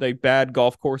like bad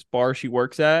golf course bar she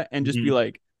works at and just be Mhm.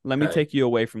 like, let me Hey, take you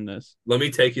away from this. let me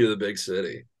take you to the big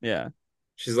city. Yeah,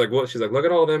 She's like, what? She's like, look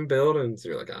at all them buildings.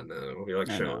 You're like, I know. You're like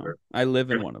I showing know. her. I live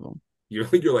in one of them. You're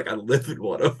like, I live in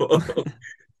one of them.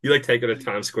 You like take her to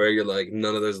Times Square. You're like,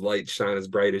 none of those lights shine as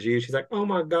bright as you. She's like, oh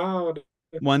my God.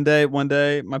 One day,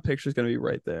 my picture's gonna be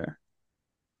right there.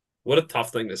 What a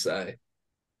tough thing to say.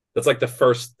 That's like the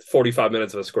first 45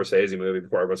 minutes of a Scorsese movie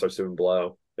before everyone starts doing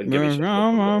blow and give you shit.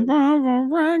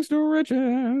 Rags to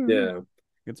riches. Yeah.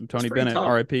 Get some It's Tony pretty Bennett, tough.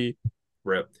 R.I.P.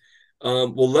 Rip.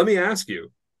 Well, let me ask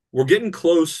you. We're getting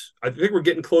close. I think we're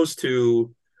getting close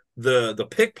to the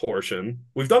pick portion.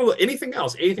 We've done anything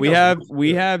else? Anything else?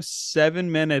 We have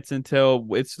 7 minutes until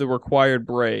it's the required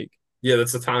break. Yeah,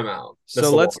 that's the timeout. That's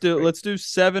So the walk break. let's do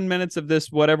 7 minutes of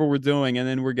this whatever we're doing, and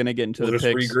then we're gonna get into We'll the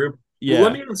just picks. regroup. Yeah. Well,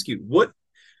 let me ask you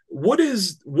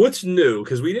what's new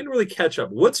because we didn't really catch up.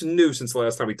 What's new since the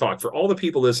last time we talked? For all the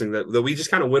people listening that we just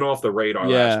kind of went off the radar.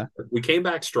 Yeah. Last year. We came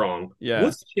back strong. Yeah.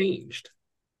 What's changed?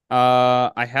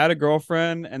 I had a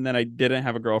girlfriend, and then I didn't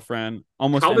have a girlfriend.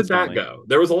 Almost How did that instantly. go?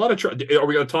 There was a lot of. Are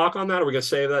we going to talk on that? Are we going to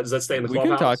save that? Does that stay in the We can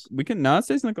clubhouse? talk. We can not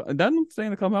stay in the. It doesn't stay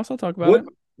in the clubhouse. I'll talk about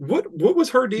What it. what was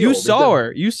her deal? You saw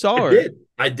her. You saw I her. did.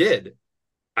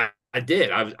 I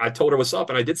did. I told her what's up,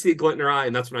 and I did see a glint in her eye,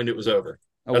 and that's when I knew it was over.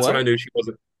 A That's what? when I knew she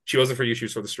wasn't for you. She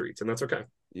was for the streets, and that's okay.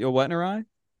 You what in her eye?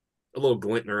 A little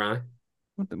glint in her eye,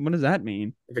 What does that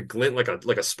mean? like a glint,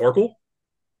 like a sparkle.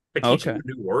 I teach you Okay. a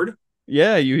new word.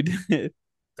 Yeah, you did.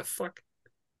 The fuck?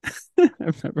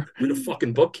 I've never. Read a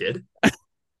fucking book, kid.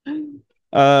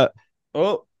 Oh,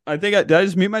 I think did I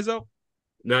just mute myself?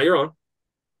 Now you're on.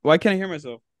 Why can't I hear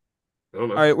myself? I don't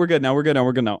know. All right, we're good now. We're good now.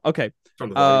 We're good now. Okay. From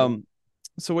the volume.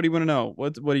 So what do you want to know?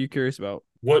 What are you curious about?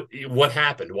 What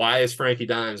happened? Why is Frankie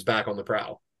Dimes back on the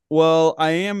prowl? Well,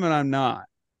 I am and I'm not.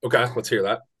 Okay, let's hear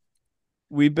that.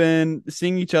 We've been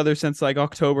seeing each other since like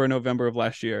October or November of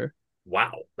last year.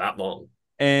 Wow, that long.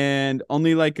 And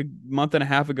only like a month and a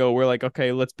half ago, we're like,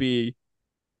 okay, let's be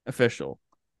official.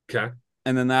 Okay.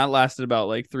 And then that lasted about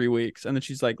like 3 weeks. And then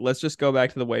she's like, let's just go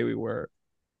back to the way we were.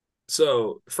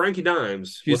 So Frankie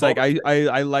Dimes, She's with all like, the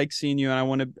I like seeing you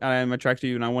and I'm attracted to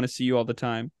you and I want to see you all the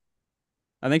time.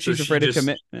 I think so she's she afraid of just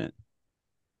commitment.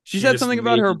 She she said just something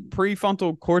about her made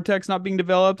prefrontal cortex not being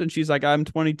developed, and she's like, I'm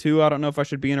 22. I don't know if I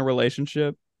should be in a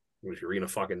relationship. was reading a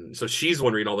fucking so she's the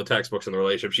one reading all the textbooks in the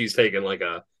relationship. She's taking like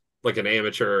an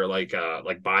amateur like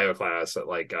bio class at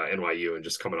NYU and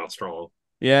just coming out strong.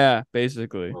 Yeah,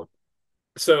 basically.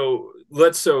 So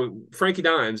Frankie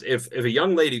Dimes, if a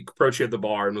young lady approached you at the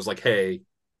bar and was like, "Hey,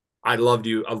 I loved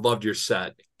you. I loved your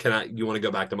set. You want to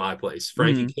go back to my place?"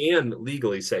 Frankie Hmm. can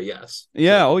legally say yes.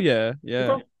 Yeah. Oh, yeah.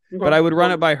 Yeah. Okay. But Okay. I would run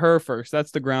Well, it by her first.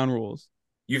 That's the ground rules.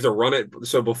 you have to run it.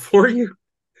 So before you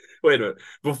wait a minute,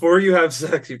 before you have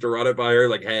sex, you have to run it by her.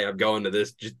 Like, hey, I'm going to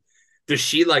this. Does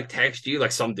she like text you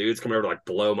like some dude's coming over to like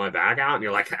blow my back out, and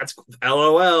you're like, that's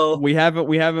LOL. We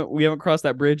haven't crossed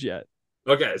that bridge yet.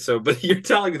 Okay, so but you're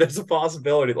telling me there's a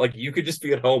possibility like you could just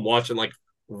be at home watching like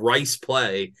Rice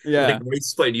play, like Yeah.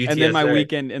 Rice playing UTSA. And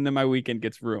then my weekend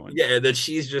gets ruined. Yeah, and then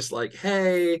she's just like,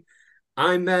 "Hey,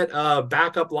 I met a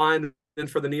backup lineman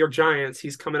for the New York Giants.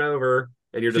 He's coming over,"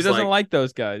 and you're She just doesn't like, like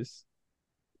those guys.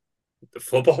 "The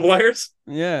football players."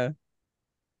 Yeah.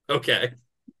 Okay,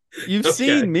 You've okay,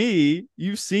 seen me.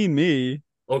 You've seen me.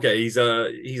 okay. He's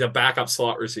a backup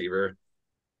slot receiver.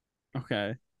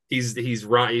 Okay. He's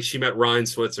Ryan. She met Ryan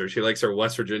Switzer. She likes her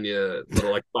West Virginia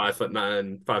little like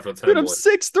 5'9", Dude, 5'10" I'm boy.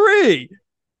 6'3".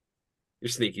 You're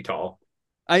sneaky tall.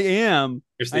 I am.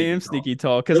 You're I am sneaky tall. sneaky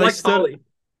tall because You're I like stood. tall.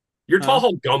 You're tall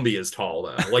Huh? how Gumby is tall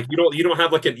though. Like you don't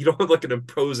have like an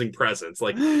imposing presence.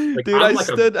 Like Dude, I'm I like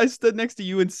a stood I stood next to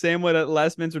you and Samwood at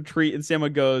last man's retreat, and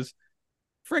Samwood goes,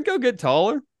 Franco get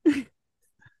taller?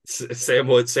 Sam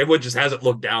Wood just hasn't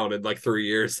looked down in like 3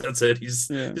 years. That's it.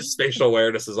 Yeah. His spatial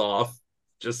awareness is off.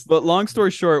 Just But long story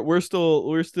short, we're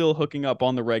still hooking up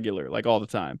on the regular, like all the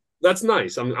time. that's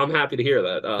nice. I'm happy to hear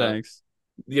that. Thanks.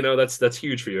 That's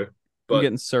huge for you. I'm But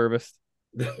getting serviced.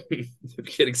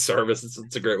 getting service,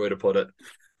 it's a great way to put it.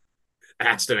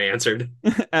 Asked and answered.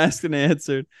 Asked and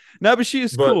answered. No, but she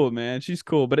is But cool, man. She's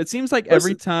cool. But it seems like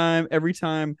every listen,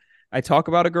 time I talk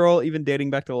about a girl, even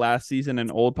dating back to last season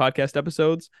and old podcast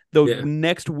episodes, the yeah.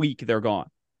 next week they're gone.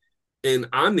 And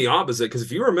I'm the opposite because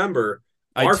if you remember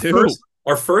I our do.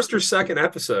 first or second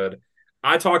episode,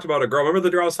 I talked about a girl. Remember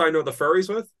the girl I was talking about the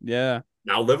furries with? Yeah.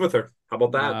 Now live with her. How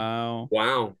about that? Wow.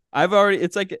 Wow.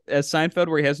 It's like as Seinfeld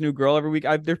where he has a new girl every week.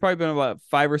 There's probably been about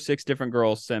 5 or 6 different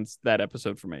girls since that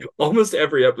episode for me. Almost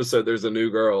every episode there's a new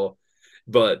girl.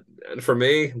 But for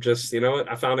me, just you know what?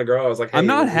 I found a girl. I was like, I'm hey,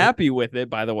 not happy with it,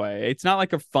 by the way. It's not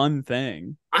like a fun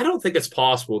thing. I don't think it's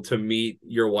possible to meet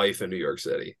your wife in New York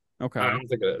City. I Okay. don't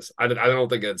think it is. I don't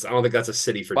think that's a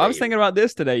city for Well, I was dating. thinking about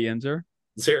this today, Yenzer.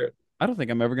 Let's hear it. I don't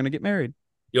think I'm ever going to get married.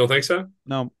 You don't think so?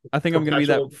 No, I think I'm going to be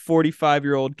Perpetual. that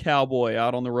 45-year-old cowboy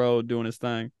out on the road doing his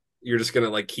thing. You're just gonna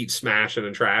like keep smashing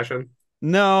and trashing.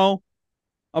 No,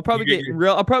 I'll probably get You,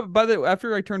 real. I'll probably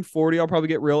after I turn 40, I'll probably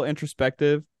get real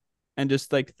introspective and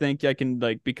just like think I can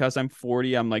like because I'm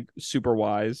 40, I'm like super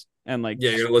wise and like yeah,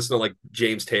 you're gonna listen to like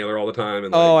James Taylor all the time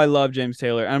and oh, like I love James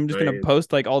Taylor. I'm just gonna right?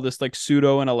 post like all this like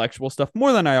pseudo intellectual stuff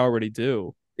more than I already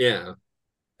do, Yeah.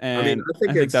 I mean, and I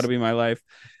think I think that'll be my life.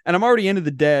 And I'm already into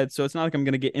the Dead, so it's not like I'm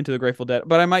gonna get into the Grateful Dead,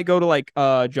 but I might go to like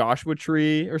Joshua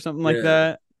Tree or something like yeah.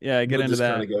 that. Yeah, get We'll into just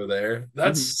kind that. of go there.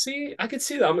 Mhm. See, I could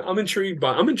see that. I'm intrigued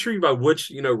by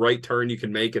which right turn you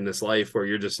can make in this life where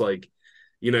you're just like,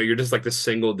 you're just like the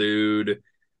single dude,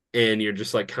 and you're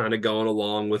just like kind of going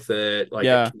along with it, like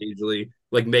Yeah, occasionally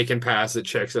like making passes at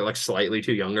chicks that are like slightly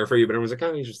too younger for you, but everyone's like,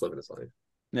 oh, he's just living his life.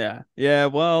 yeah, yeah.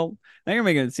 Well, I think you're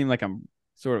making it seem like I'm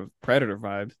sort of predator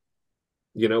vibes.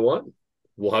 You know what?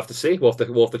 We'll have to see. We'll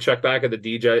have to check back at the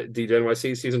DJ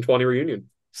NYC season 20 reunion.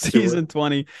 See what Season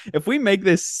 20. If we make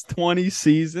this 20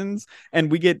 seasons and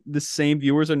we get the same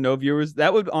viewers or no viewers,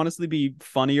 that would honestly be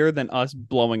funnier than us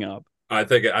blowing up. I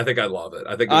think I love it.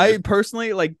 I think it was I just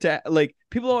personally like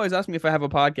people always ask me if I have a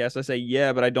podcast. I say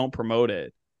yeah, but I don't promote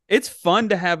it. It's fun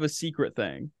to have a secret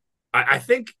thing. I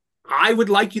think I would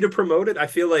like you to promote it. I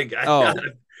feel like Oh,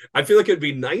 I feel like it'd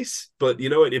be nice, but you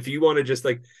know what? If you want to just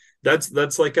like that's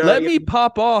like let me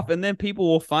pop off and then people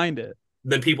will find it.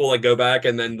 then people like go back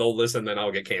and then they'll listen, then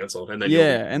I'll get canceled, and then you'll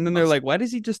Yeah, and then they're like, "Why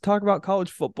does he just talk about college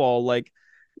football?" Like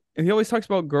And he always talks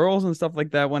about girls and stuff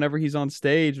like that whenever he's on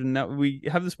stage. And now we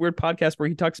have this weird podcast where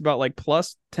he talks about like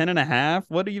plus 10.5.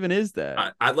 What even is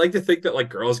that? I'd like to think that like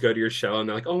girls go to your show and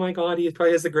they're like, "Oh my god, he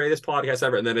probably has the greatest podcast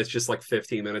ever," and then it's just like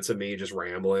 15 minutes of me just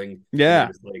rambling. And Yeah.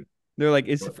 They're like,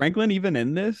 is "What?" Franklin even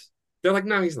in this? They're like,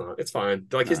 "No, he's not. It's fine."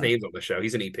 They're like, "His No. name's on the show.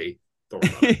 He's an EP. Don't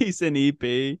worry about it." He's an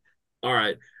EP. All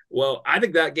right. Well, I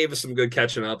think that gave us some good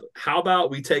catching up. How about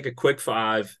we take a quick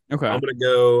five? Okay. I'm gonna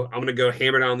go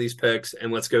hammer down these picks and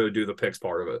let's go do the picks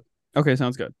part of it. Okay,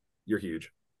 sounds good. You're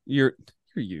huge. You're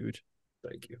huge.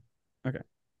 Thank you. Okay.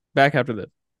 Back after this.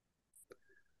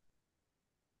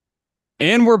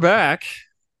 And we're back.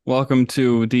 Welcome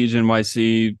to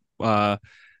DGNYC.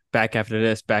 Back after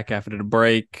this, back after the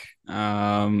break.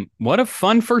 What a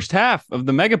fun first half of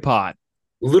the Megapod.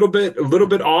 A little bit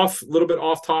off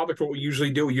topic from what we usually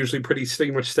do. We usually pretty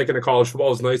much sticking to college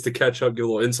football. It's nice to catch up, get a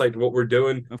little insight to what we're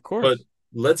doing. Of course. But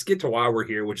let's get to why we're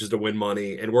here, which is to win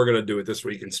money, and we're gonna do it this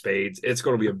week in spades. It's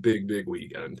gonna be a big, big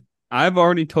weekend. I've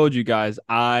already told you guys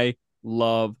I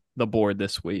love the board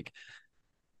this week.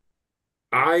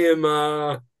 I'm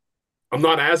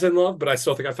not as in love, but I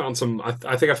still think I found some.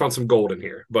 I think I found some gold in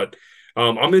here. But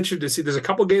I'm interested to see. There's a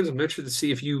couple games I'm interested to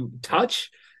see if you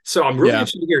touch. So I'm really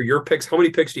interested to hear your picks. How many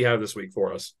picks do you have this week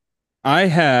for us? I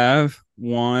have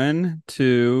 1,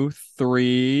 2,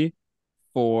 3,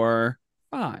 4,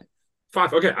 5.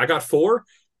 5. Okay, I got 4.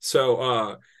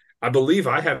 So I believe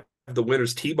I have the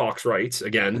winner's tee box rights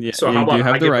again. Yeah, so you do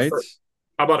have the rights.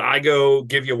 How about I go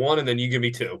give you 1 and then you give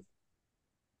me 2?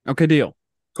 Okay, deal.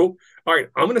 Cool. All right,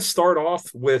 I'm going to start off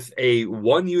with a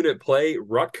 1-unit play.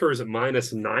 Rutgers at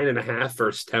 -9.5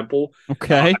 versus Temple.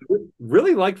 Okay. I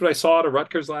really liked what I saw out of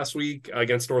Rutgers last week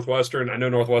against Northwestern. I know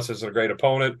Northwestern is a great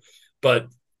opponent, but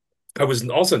I was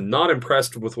also not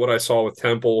impressed with what I saw with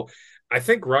Temple. I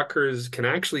think Rutgers can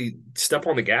actually step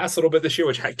on the gas a little bit this year,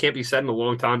 which can't be said in a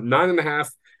long time. 9.5.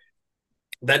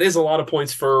 That is a lot of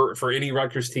points for any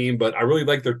Rutgers team, but I really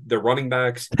like their running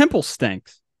backs. Temple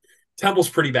stinks. Temple's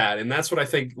pretty bad, and that's what I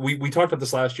think we talked about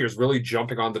this last year, is really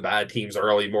jumping on the bad teams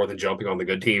early more than jumping on the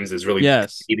good teams, is really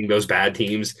eating those bad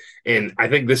teams. And I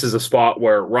think this is a spot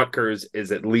where Rutgers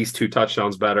is at least 2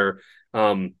 touchdowns better.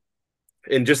 And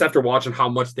just after watching how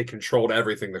much they controlled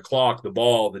everything, the clock, the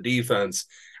ball, the defense,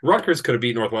 Rutgers could have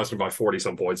beat Northwestern by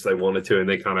 40-some points if they wanted to, and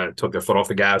they kind of took their foot off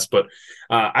the gas. But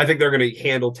I think they're going to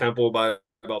handle Temple by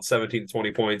about 17 to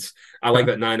 20 points. I like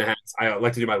that 9.5. I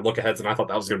like to do my look aheads, and I thought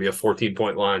that was going to be a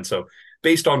 14-point line. So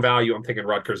based on value, I'm thinking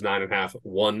Rutgers 9.5,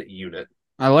 1 unit.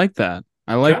 I like that.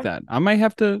 That. I might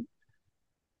have to.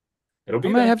 I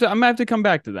might have to come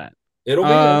back to that. It'll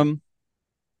be.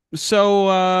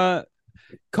 So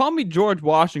call me George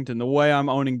Washington the way I'm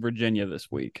owning Virginia this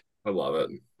week. I love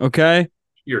it. Okay.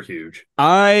 You're huge.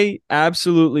 I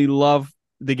absolutely love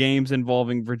the games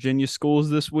involving Virginia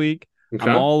schools this week. Okay.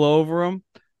 I'm all over them.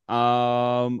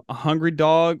 A hungry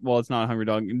dog. Well, it's not a hungry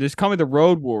dog. Just call me the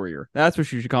Road Warrior. That's what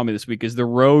you should call me this week, is the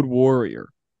Road Warrior.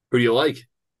 Who do you like?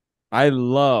 I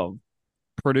love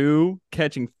Purdue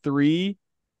catching 3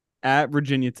 at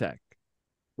Virginia Tech.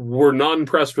 We're not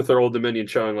impressed with their Old Dominion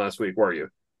showing last week, were you?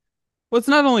 Well, it's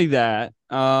not only that.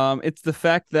 It's the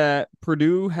fact that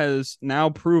Purdue has now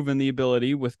proven the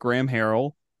ability with Graham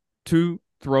Harrell to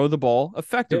throw the ball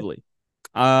effectively.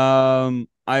 Yeah.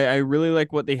 I really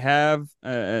like what they have,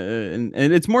 and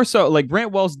it's more so like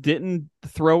Grant Wells didn't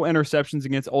throw interceptions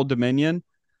against Old Dominion.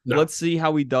 No. Let's see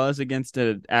how he does against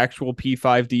an actual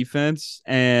P5 defense.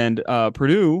 And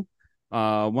Purdue,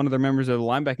 one of their members of the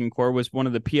linebacking corps, was one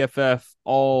of the PFF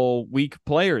all-week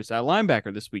players at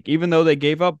linebacker this week. Even though they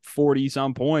gave up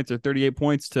 40-some points or 38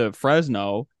 points to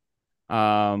Fresno,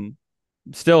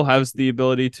 still has the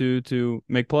ability to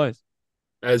make plays.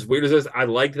 As weird as this, I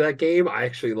liked that game. I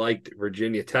actually liked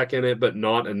Virginia Tech in it, but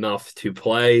not enough to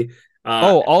play.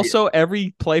 Also,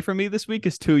 every play for me this week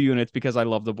is 2 units because I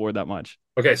love the board that much.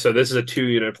 Okay, so this is a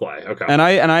 2-unit play. Okay, and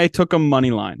I took a money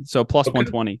line, so plus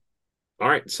 120. All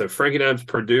right, so Frankie Debs,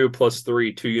 Purdue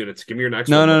 +3, 2 units. Give me your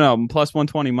next one. No, plus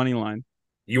 120 money line.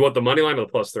 You want the money line or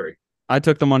the +3? I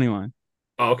took the money line.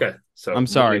 Oh, okay. So I'm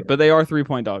sorry, but they are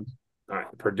 3-point dogs. All right,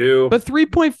 Purdue. But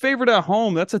 3-point favorite at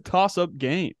home, that's a toss-up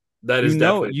game. That is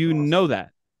definitely you know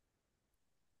that.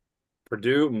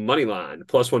 Purdue money line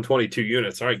 +120, 2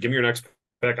 units. All right, give me your next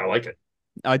pick. I like it.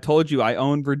 I told you I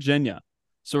own Virginia,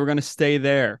 so we're gonna stay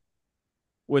there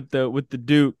with the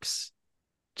Dukes.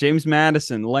 James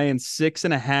Madison laying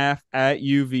 6.5 at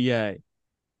UVA.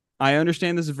 I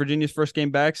understand this is Virginia's first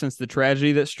game back since the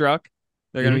tragedy that struck.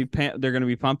 They're gonna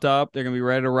be pumped up. They're gonna be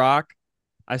ready to rock.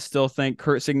 I still think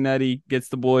Kurt Signetti gets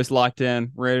the boys locked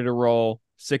in, ready to roll.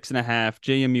 6.5.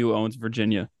 JMU owns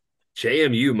Virginia.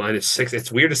 JMU -6.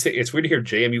 It's weird to say. It's weird to hear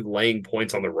JMU laying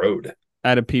points on the road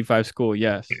At a P5 school,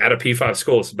 yes. at a P5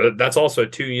 school, but that's also a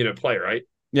 2-unit play, right?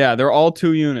 Yeah, they're all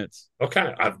 2 units.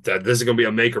 Okay, this is going to be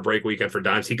a make or break weekend for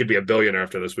Dimes. He could be a billionaire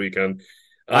after this weekend.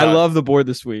 I love the board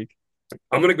this week.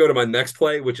 I'm going to go to my next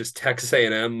play, which is Texas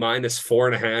A&M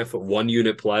 -4.5,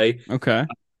 1-unit play. Okay.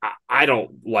 I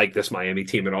don't like this Miami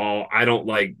team at all. I don't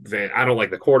like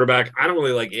the quarterback. I don't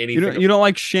really like anything. You don't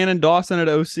like Shannon Dawson at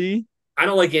OC? I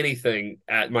don't like anything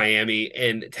at Miami.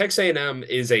 And Texas A&M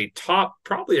is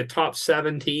probably a top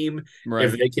 7 team Right.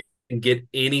 if they can get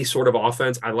any sort of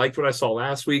offense. I liked what I saw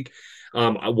last week.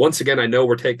 Once again, I know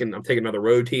I'm taking another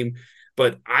road team,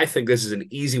 but I think this is an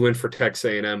easy win for Texas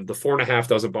A&M. The 4.5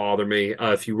 doesn't bother me.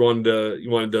 If you wanted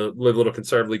to live a little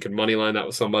conservatively, you can money line that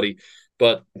with somebody,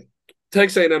 but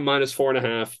Texas A&M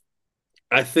 -4.5.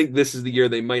 I think this is the year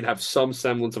they might have some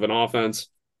semblance of an offense.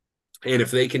 And if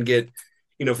they can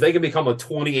if they can become a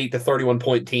 28 to 31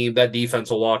 point team, that defense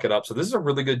will lock it up. So this is a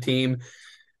really good team.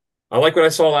 I like what I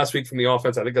saw last week from the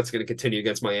offense. I think that's going to continue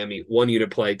against Miami. 1-unit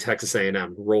play, Texas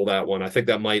A&M. Roll that one. I think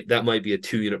that might be a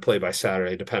 2-unit play by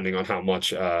Saturday, depending on how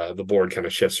much the board kind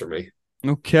of shifts for me.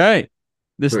 Okay.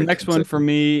 This next one for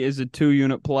me is a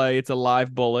 2-unit play. It's a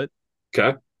live bullet.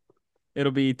 Okay.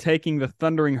 It'll be taking the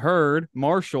Thundering Herd,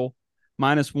 Marshall,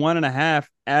 -1.5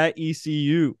 at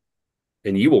ECU.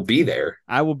 And you will be there.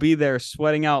 I will be there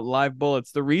sweating out live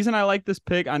bullets. The reason I like this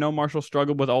pick, I know Marshall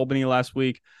struggled with Albany last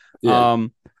week. Yeah.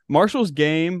 Marshall's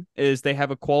game is they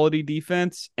have a quality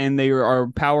defense and they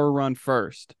are power run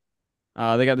first.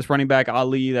 They got this running back,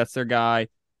 Ali. That's their guy.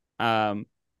 The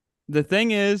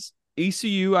thing is,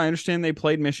 ECU, I understand they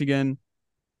played Michigan,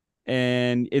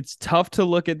 and it's tough to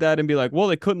look at that and be like, well,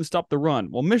 they couldn't stop the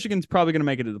run. Well, Michigan's probably going to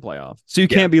make it to the playoffs. So you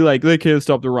can't be like, they can't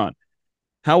stop the run.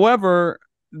 However,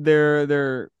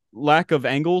 their lack of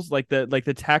angles, like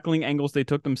the tackling angles they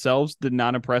took themselves, did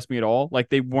not impress me at all. Like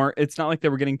it's not like they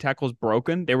were getting tackles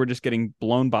broken. They were just getting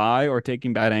blown by or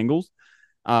taking bad angles.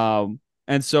 And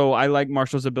so I like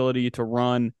Marshall's ability to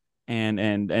run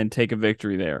and take a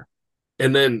victory there.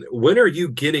 And then when are you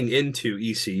getting into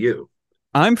ECU?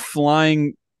 I'm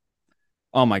flying.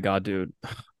 Oh my God, dude.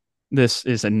 This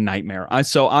is a nightmare.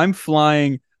 I'm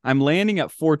flying. I'm landing at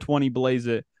 4:20 Blaze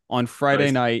It on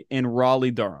Friday night in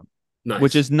Raleigh, Durham,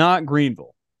 which is not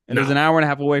Greenville. It is an hour and a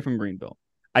half away from Greenville.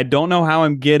 I don't know how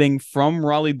I'm getting from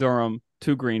Raleigh, Durham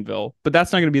to Greenville, but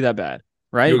that's not going to be that bad,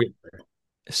 right?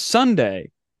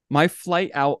 Sunday, my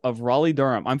flight out of Raleigh,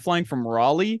 Durham, I'm flying from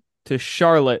Raleigh to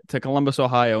Charlotte to Columbus,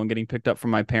 Ohio, and getting picked up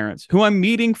from my parents, who I'm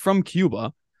meeting from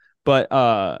Cuba.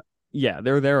 But yeah,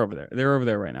 they're over there. They're over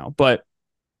there right now. But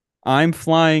I'm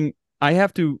flying. I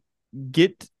have to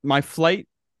get my flight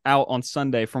out on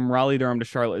Sunday from Raleigh, Durham to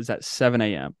Charlotte is at 7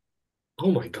 a.m.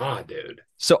 Oh my God, dude.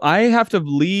 So I have to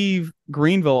leave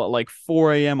Greenville at like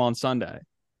 4 a.m. on Sunday.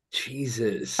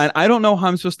 Jesus. And I don't know how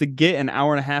I'm supposed to get an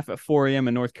hour and a half at 4 a.m.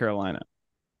 in North Carolina.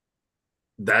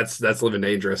 That's living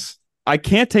dangerous. I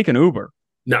can't take an Uber.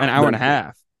 No. An hour and a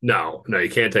half. No, you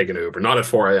can't take an Uber. Not at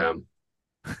 4 a.m.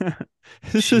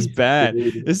 This is bad.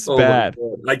 This is bad.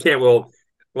 I can't. Well,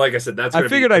 like I said, I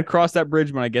figured I'd cross that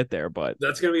bridge when I get there, but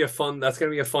that's gonna be a fun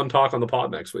talk on the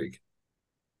pod next week.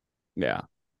 Yeah,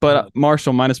 but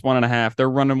Marshall -1.5. They're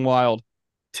running wild.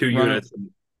 2 units.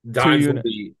 Dimes will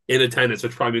be in attendance,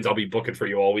 which probably means I'll be booking for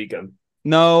you all weekend.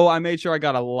 No, I made sure I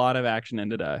got a lot of action in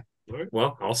today. All right,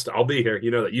 well, I'll be here.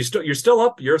 You know that you're still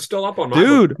up. You're still up on my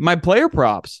dude. My player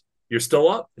props. You're still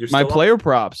up. My player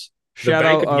props. Shout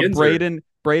out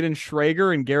Braden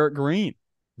Schrager and Garrett Green.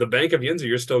 The Bank of Yinzer,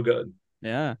 you're still good.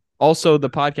 Yeah. Also, the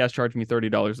podcast charged me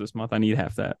 $30 this month. I need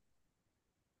half that.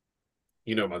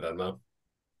 You know about that, Venmo.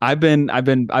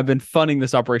 I've been funding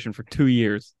this operation for 2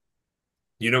 years.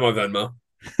 You know my Venmo.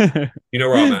 You know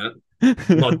where I'm at.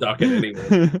 I'm not ducking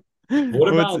anyway.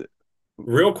 What about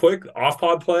real quick off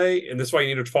pod play? And this is why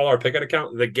you need to follow our picket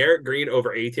account. The Garrett Green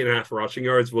over 18.5 rushing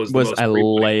yards was a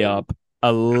layup.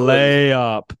 A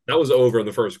layup. That was over in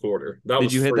the first quarter.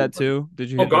 Did you hit that too? Did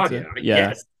you? Hit God, that too?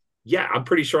 Yeah. Yeah, I'm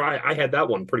pretty sure I had that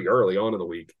one pretty early on in the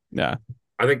week. Yeah,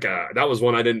 I think that was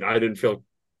one I didn't feel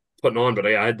putting on, but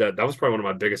I had that. That was probably one of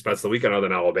my biggest bets of the weekend, other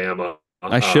than Alabama.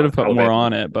 I should have put more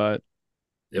on it, but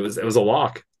it was a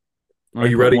lock. Are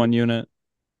you ready? 1 unit.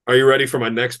 Are you ready for my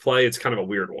next play? It's kind of a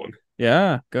weird one.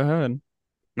 Yeah, go ahead.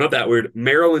 Not that weird.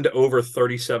 Maryland over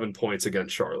 37 points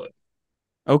against Charlotte.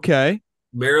 Okay.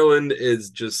 Maryland is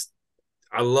just.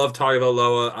 I love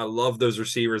Tagovailoa. I love those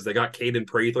receivers. They got Caden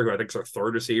Prather, who I think is our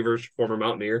third receiver, former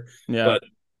Mountaineer. Yeah. But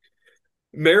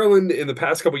Maryland in the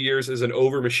past couple of years is an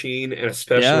over machine, and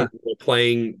especially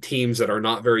playing teams that are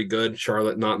not very good.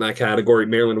 Charlotte not in that category.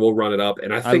 Maryland will run it up,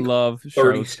 and I think I love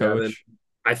 37.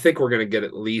 I think we're going to get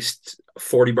at least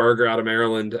 40 burger out of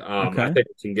Maryland. Okay. I think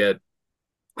we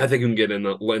can get in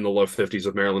the low 50s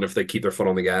with Maryland if they keep their foot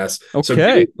on the gas. So give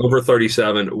Okay. me over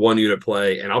 37, 1 unit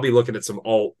play, and I'll be looking at some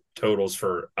alt totals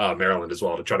for Maryland as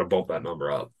well to try to bump that number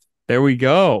up. There we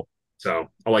go. So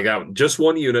I like that one. Just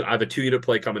 1 unit. I have a 2 unit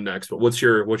play coming next. But what's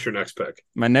your next pick?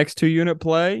 My next 2 unit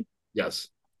play Yes.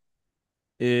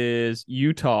 is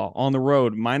Utah on the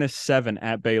road, -7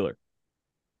 at Baylor.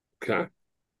 Okay. And I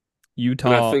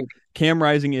Utah. think Cam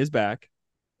Rising is back.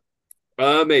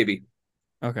 maybe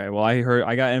Okay. Well,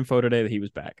 I got info today that he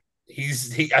was back.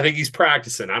 I think he's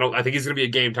practicing. I think he's going to be a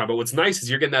game time. But what's nice is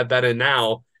you're getting that bet in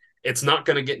now. It's not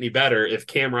going to get any better if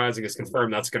Cam Rising is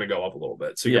confirmed. That's going to go up a little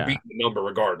bit. So you're beating the number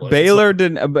regardless.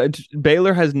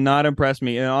 Baylor has not impressed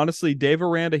me. And honestly, Dave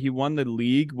Aranda, he won the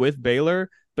league with Baylor,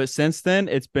 but since then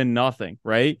it's been nothing,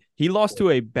 right? He lost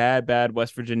to a bad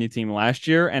West Virginia team last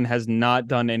year and has not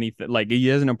done anything. Like, he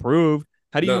hasn't improved.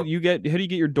 How do you get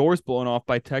your doors blown off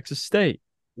by Texas State?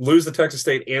 Lose the Texas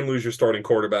State and lose your starting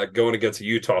quarterback going against a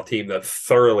Utah team that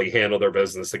thoroughly handled their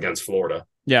business against Florida.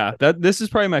 Yeah, this is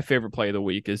probably my favorite play of the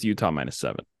week is Utah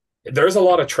 -7. There's a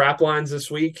lot of trap lines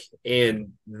this week,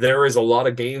 and there is a lot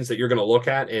of games that you're going to look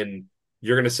at and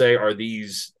you're going to say, are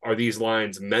these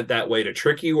lines meant that way to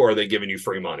trick you, or are they giving you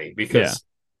free money? Because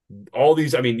all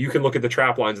these, I mean, you can look at the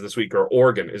trap lines this week, or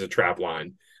Oregon is a trap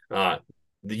line. The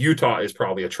Utah is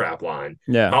probably a trap line.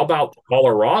 Yeah. How about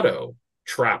Colorado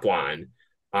trap line?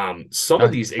 Some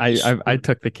of these, I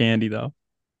took the candy though.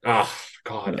 Oh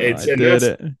God, it's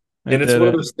one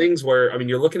of those things where, I mean,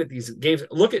 you're looking at these games.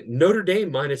 Look at Notre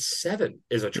Dame -7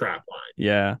 is a trap line.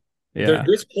 Yeah.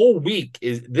 This whole week.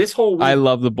 I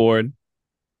love the board.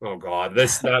 Oh God,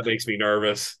 that makes me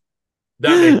nervous.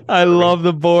 I love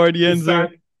the board,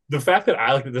 Yenzer. The fact that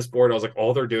I looked at this board, I was like,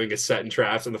 all they're doing is setting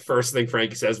traps. And the first thing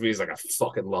Frankie says to me is like, I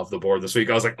fucking love the board this week.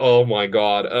 I was like, oh my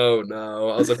God. Oh no.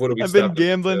 I was like, what are we I've been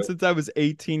gambling since I was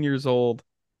 18 years old.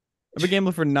 I've been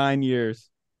gambling for 9 years.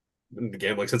 I've been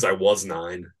gambling since I was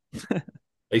 9. I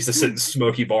used to sit in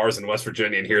smoky bars in West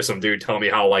Virginia and hear some dude tell me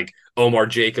how like Omar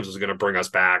Jacobs was going to bring us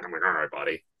back. I'm like, all right,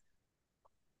 buddy.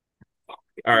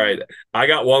 All right. I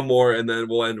got one more and then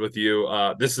we'll end with you.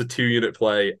 This is a 2-unit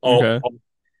play.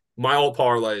 My alt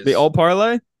parlays. The alt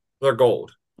parlay? They're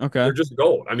gold. Okay. They're just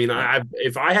gold. I mean,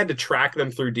 if I had to track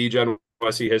them through DGen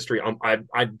USC history,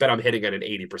 I bet I'm hitting at an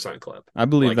 80% clip. I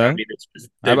believe that.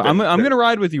 I mean, I'm going to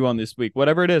ride with you on this week.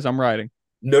 Whatever it is, I'm riding.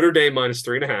 Notre Dame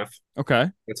 -3.5.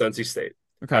 Okay. It's NC State.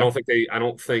 Okay.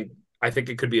 I think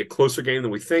it could be a closer game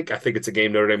than we think. I think it's a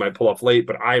game Notre Dame might pull off late,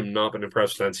 but I have not been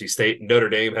impressed with NC State. Notre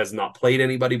Dame has not played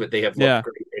anybody, but they have looked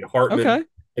great. And Hartman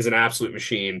is an absolute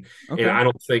machine. Okay. And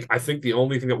I think the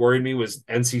only thing that worried me was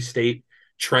NC State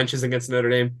trenches against Notre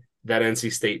Dame. That NC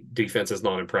State defense has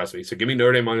not impressed me. So give me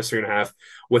Notre Dame -3.5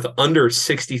 with under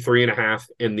 63.5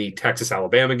 in the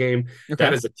Texas-Alabama game. Okay.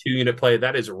 That is a 2-unit play.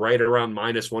 That is right around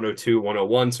 -102,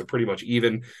 101. So pretty much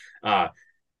even.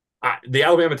 The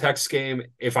Alabama-Texas game,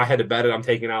 if I had to bet it, I'm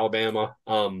taking Alabama.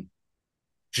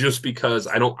 Just because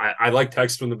I like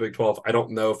Texas from the Big 12. I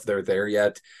don't know if they're there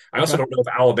yet. I also don't know if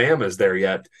Alabama is there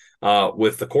yet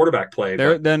with the quarterback play.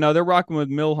 They're rocking with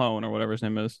Milhone or whatever his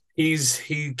name is.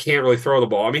 He can't really throw the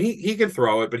ball. I mean, he can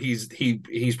throw it, but he's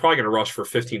probably going to rush for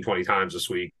 15, 20 times this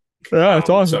week. Yeah, it's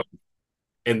awesome.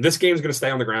 And this game's going to stay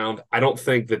on the ground. I don't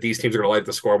think that these teams are going to light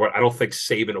the scoreboard. I don't think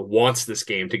Saban wants this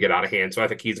game to get out of hand. So I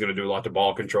think he's going to do a lot to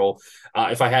ball control.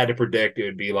 If I had to predict, it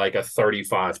would be like a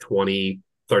 35-20,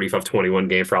 35-21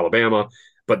 game for Alabama.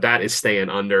 But that is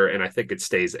staying under, and I think it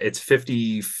stays. It's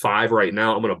 55 right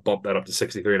now. I'm going to bump that up to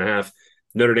 63.5.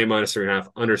 Notre Dame -3.5,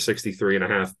 under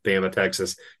 63.5. Bama,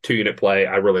 Texas, 2-unit play.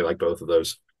 I really like both of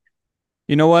those.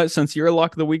 You know what? Since your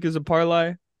lock of the week is a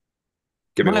parlay,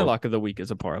 my lock of the week is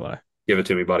a parlay. Give it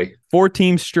to me, buddy. 4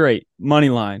 teams straight, money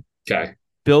line. Okay.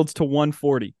 Builds to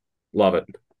 140. Love it.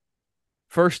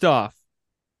 First off,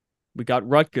 we got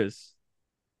Rutgers.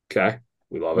 Okay.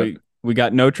 We love it. We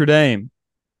got Notre Dame.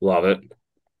 Love it.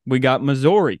 We got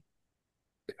Missouri.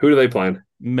 Who do they play?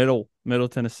 Middle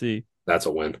Tennessee. That's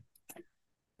a win.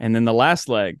 And then the last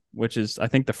leg, which is, I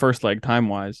think, the first leg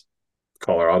time-wise.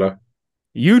 Colorado.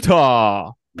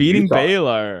 Utah beating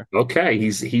Baylor. Okay.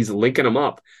 He's linking them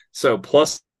up. So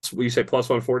will you say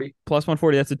 +140?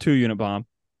 +140. That's a 2-unit bomb.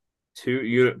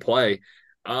 2-unit play.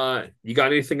 You got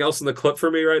anything else in the clip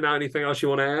for me right now? Anything else you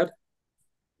want to add?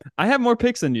 I have more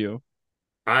picks than you.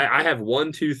 I have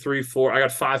 1, 2, 3, 4. I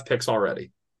got 5 picks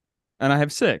already. And I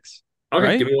have 6. Okay,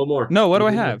 right? Give me a little more. No, what do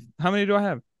I have? How many do I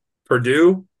have?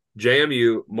 Purdue,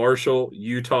 JMU, Marshall,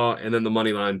 Utah, and then the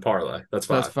money line parlay. That's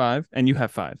 5. That's 5. And you have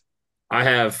 5. I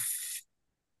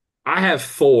have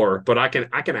 4, but I can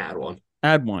add one.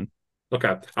 Add one.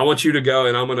 Okay. I want you to go,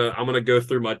 and I'm gonna go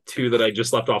through my two that I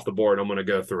just left off the board. I'm gonna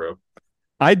go through.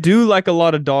 I do like a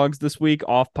lot of dogs this week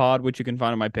off pod, which you can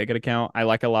find on my Pickett account. I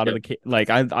like a lot of Yep. like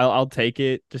I'll take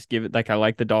it. Just give it like I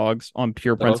like the dogs on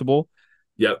pure Uh-huh. principle.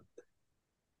 Yep.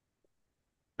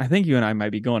 I think you and I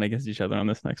might be going against each other on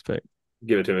this next pick.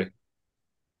 Give it to me.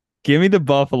 Give me the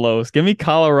Buffaloes. Give me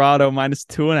Colorado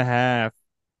 -2.5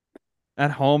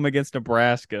 at home against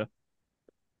Nebraska.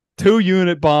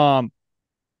 2-unit bomb.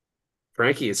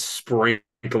 Frankie is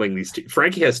sprinkling these two.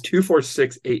 Frankie has two, four,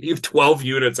 six, eight. You have 12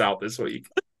 units out this week.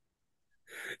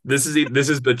 This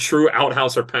is the true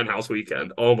outhouse or penthouse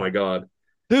weekend. Oh my god.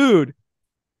 Dude,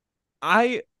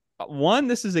 I one,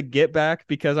 this is a get back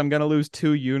because I'm gonna lose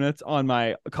 2 units on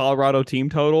my Colorado team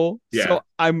total. Yeah. So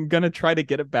I'm gonna try to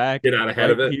get it back Get out ahead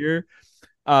right of it. here.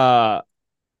 Uh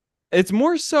it's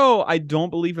more so I don't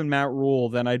believe in Matt Rule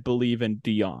than I believe in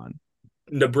Dion.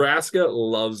 Nebraska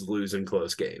loves losing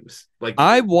close games. Like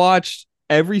I watched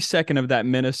every second of that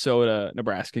Minnesota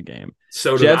Nebraska game.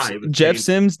 so did I. Jeff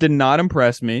Sims did not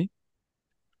impress me.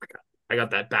 I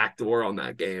got that back door on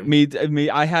that game.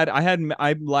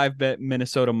 I live bet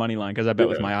Minnesota money line because I bet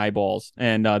with Yeah. my eyeballs,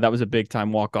 and that was a big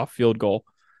time walk off field goal.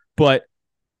 But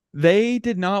they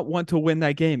did not want to win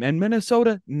that game, and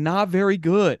Minnesota not very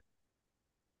good.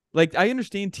 Like I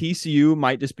understand TCU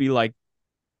might just be like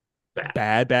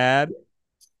bad,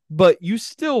 but you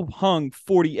still hung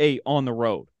 48 on the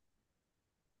road.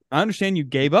 I understand you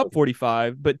gave up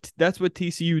 45, but that's what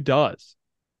TCU does.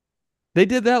 They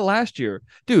did that last year.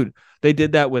 Dude, they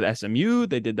did that with SMU.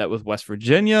 They did that with West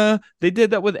Virginia. They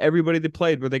did that with everybody they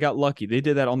played where they got lucky. They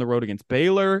did that on the road against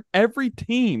Baylor. Every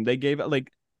team they gave it, like,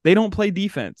 they don't play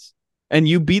defense. And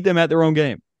you beat them at their own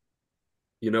game.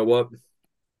 You know what?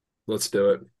 Let's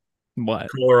do it. What?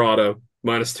 Colorado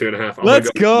 -2.5.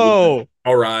 Let's go.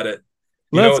 I'll ride it.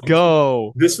 Let's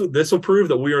go. This will prove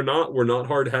that we're not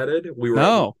hard headed. We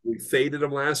faded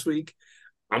them last week.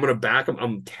 I'm gonna back them.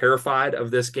 I'm terrified of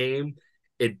this game.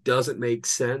 It doesn't make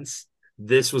sense.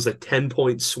 This was a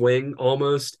 10-point swing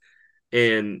almost,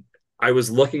 and I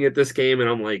was looking at this game and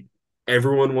I'm like,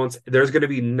 everyone wants. There's going to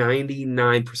be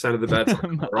 99% of the bets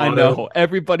on Colorado. I know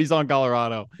everybody's on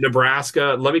Colorado.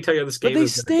 Nebraska. Let me tell you how this game. But they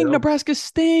stink. Nebraska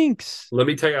stinks. Let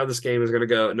me tell you how this game is going to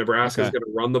go. Nebraska is going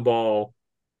to run the ball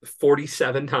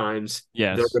 47 times.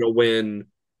 Yes. They're going to win,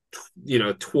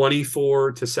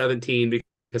 24-17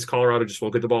 because Colorado just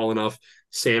won't get the ball enough.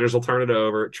 Sanders will turn it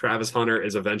over. Travis Hunter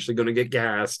is eventually going to get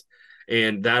gassed.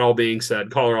 And that all being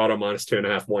said, Colorado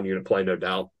 -2.5, 1-unit play, no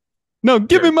doubt. No,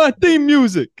 give me my theme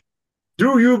music.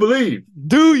 Do you believe?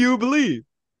 Do you believe?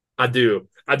 I do.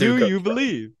 Do you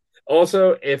believe?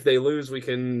 Also, if they lose, we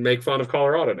can make fun of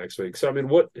Colorado next week. So, I mean,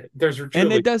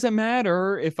 and it doesn't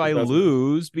matter if I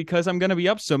lose because I'm going to be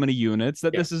up so many units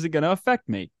that this isn't going to affect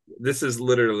me. This is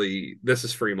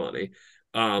free money.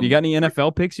 You got any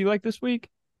NFL picks you like this week?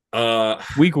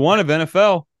 Week 1 of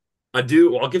NFL. I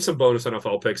do. I'll give some bonus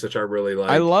NFL picks, which I really like.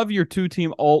 I love your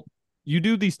 2-team alt. You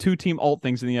do these 2-team alt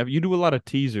things in the NFL. You do a lot of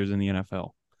teasers in the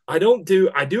NFL. I do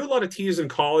a lot of teasers in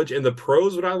college. In the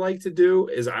pros, what I like to do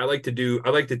is I like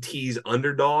to tease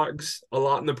underdogs a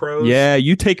lot in the pros. Yeah,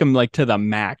 you take them like to the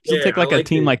max. You'll take like a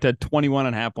team like the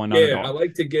 21.5 one underdog. I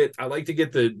like to get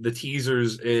the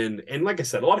teasers in. And like I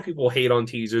said, a lot of people hate on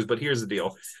teasers, but here's the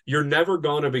deal. You're never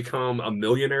going to become a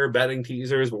millionaire betting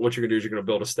teasers, but what you're going to do is you're going to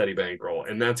build a steady bankroll.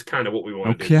 And that's kind of what we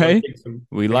want to do. Okay.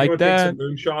 We like that. Take some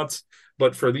moonshots.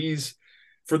 But for these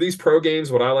pro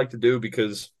games, what I like to do,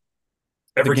 because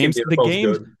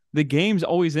the games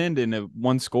always end in a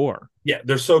one score. Yeah,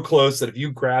 they're so close that if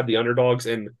you grab the underdogs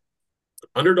in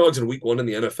week 1 in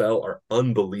the NFL are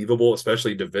unbelievable,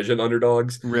 especially division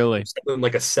underdogs. Really? Something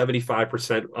like a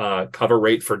 75% cover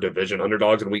rate for division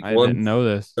underdogs in week 1. I didn't know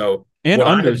this. So and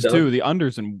unders too. The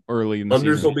unders in early in the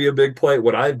unders season will be a big play.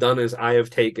 What I've done is I have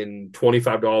taken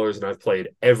 $25 and I've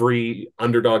played every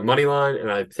underdog money line, and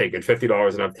I've taken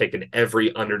 $50 and I've taken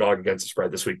every underdog against the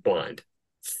spread this week blind.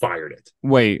 Fired it.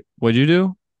 Wait, what'd you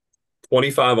do?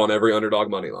 25 on every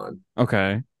underdog money line.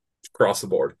 Okay. Across the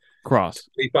board.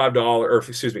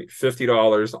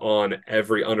 $50 on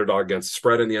every underdog against the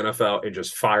spread in the NFL, and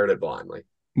just fired it blindly.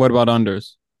 What about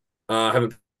unders? I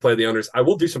haven't played the unders. I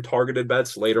will do some targeted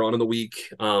bets later on in the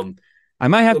week. I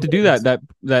might have to do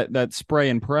that spray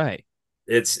and pray.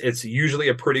 It's usually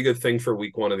a pretty good thing for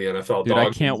week 1 of the NFL. Dude,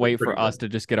 I can't wait for us to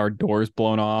just get our doors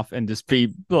blown off and just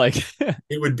be like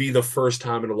it would be the first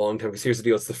time in a long time, because here's the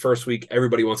deal. It's the first week.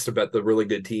 Everybody wants to bet the really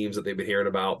good teams that they've been hearing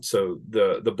about. So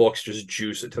the books just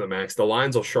juice it to the max. The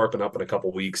lines will sharpen up in a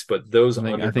couple weeks, but those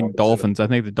I think Dolphins. I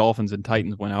think the Dolphins and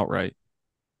Titans went outright.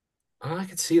 I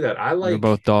could see that. They're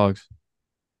both dogs.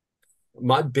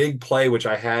 My big play, which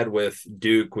I had with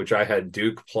Duke, which I had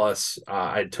Duke plus,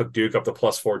 I took Duke up to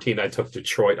plus 14. I took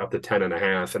Detroit up to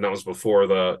 10.5, and that was before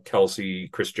the Kelsey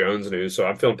Chris Jones news. So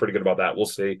I'm feeling pretty good about that. We'll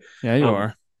see. Yeah, you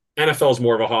are. NFL is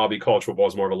more of a hobby. College football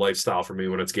is more of a lifestyle for me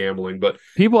when it's gambling. But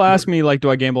People ask me, like, do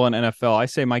I gamble on NFL? I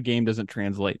say my game doesn't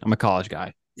translate. I'm a college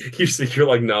guy. you're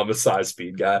like, no, I'm a size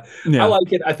speed guy. I Yeah.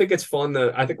 like it. I think it's fun.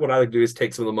 I think what I like to do is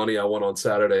take some of the money I won on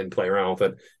Saturday and play around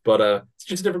with it. But it's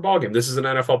just a different ballgame. This is an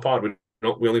NFL pod.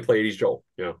 We only play 80s Joel.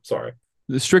 Sorry.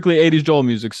 Strictly 80s Joel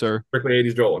music, sir. Strictly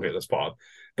 80s Joel in here, this pod.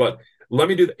 But let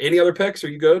me do any other picks. Are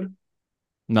you good?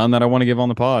 None that I want to give on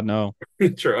the pod, no.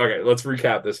 Sure. Okay, let's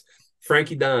recap this.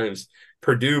 Frankie Dimes,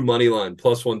 Purdue money line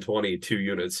plus 120, 2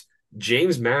 units.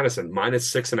 James Madison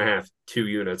minus 6.5, 2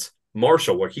 units.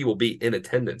 Marshall, where he will be in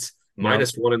attendance,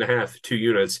 minus 1.5, 2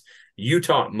 units.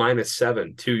 Utah minus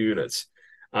 7, 2 units.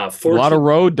 A lot of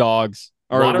road dogs.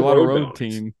 Or a lot of road dogs.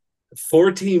 team.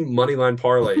 4-team money line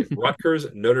parlay. Rutgers,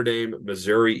 Notre Dame,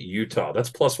 Missouri, Utah. That's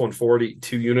plus 140,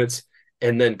 2 units.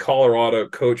 And then Colorado,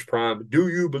 Coach Prime. Do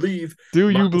you believe? Do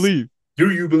you believe? Do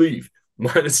you believe?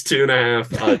 Minus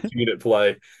 2.5 2-unit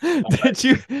play.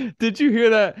 Did you hear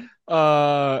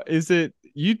that? Is it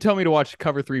you tell me to watch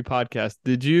Cover 3 podcast?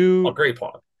 Did you? Oh, great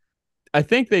pod. I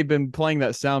think they've been playing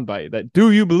that soundbite. That do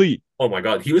you believe? Oh my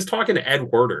God, he was talking to Ed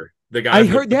Werder, the guy. I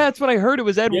heard. Yeah, that's what I heard. It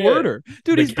was Ed Werder,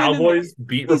 dude. He's Cowboys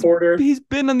beat reporter. He's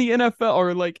been on the NFL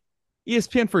or like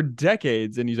ESPN for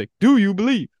decades, and he's like, "Do you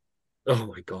believe?" Oh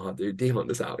my God, dude, Deion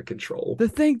is out of control. The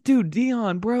thing, dude,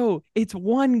 Deion, bro, it's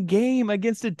one game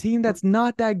against a team that's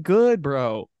not that good,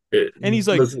 bro. And he's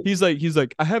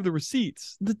like, I have the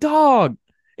receipts. The dog.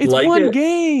 It's like one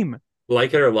game.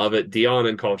 Like it or love it, Deion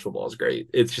in college football is great.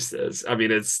 It just is. I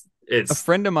mean, it's a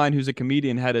friend of mine who's a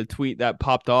comedian had a tweet that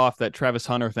popped off that Travis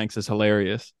Hunter thinks is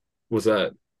hilarious. What's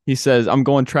that? He says, I'm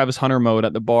going Travis Hunter mode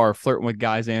at the bar, flirting with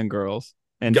guys and girls.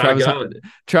 And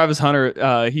Travis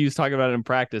Hunter, he was talking about it in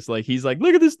practice. Like, he's like,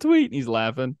 look at this tweet. And he's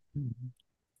laughing.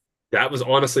 That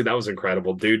was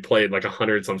incredible. Dude played like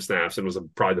 100-some snaps and was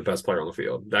probably the best player on the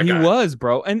field. He was,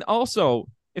 bro. And also,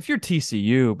 if you're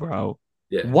TCU, bro,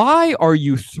 why are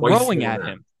you throwing at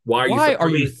him? Why are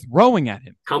you throwing at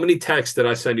him? How many texts did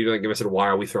I send you? I said, why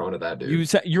are we throwing at that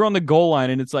dude? You're on the goal line,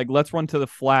 and it's like, let's run to the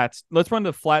flats. Let's run to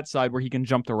the flat side where he can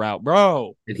jump the route,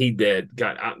 bro. And he did.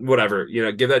 God, whatever.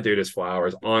 Give that dude his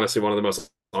flowers. Honestly, one of the most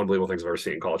unbelievable things I've ever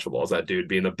seen in college football is that dude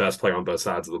being the best player on both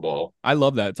sides of the ball. I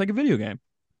love that. It's like a video game.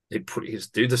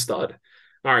 Dude's a stud.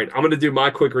 All right, I'm going to do my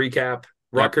quick recap.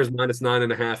 Rutgers minus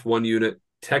 9.5, 1 unit.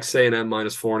 Texas A&M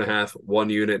minus 4.5, 1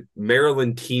 unit.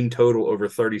 Maryland team total over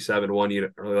 37, 1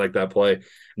 unit. I really like that play.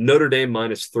 Notre Dame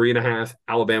minus 3.5.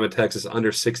 Alabama, Texas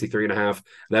under 63.5.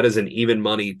 That is an even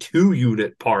money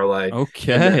 2-unit parlay.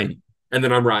 Okay. And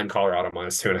then I'm riding Colorado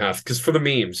minus 2.5 because for the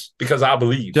memes, because I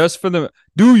believe. Just for the.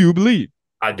 Do you believe?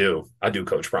 I do,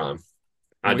 Coach Prime.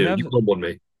 I do. You humbled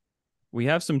me. We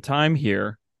have some time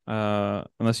here,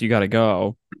 unless you got to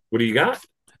go. What do you got?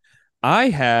 I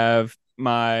have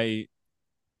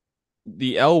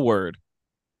the L word.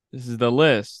 This is the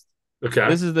list. Okay.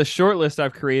 This is the short list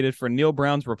I've created for Neil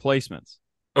Brown's replacements.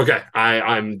 Okay.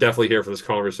 I'm definitely here for this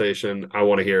conversation. I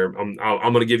want to hear. I'm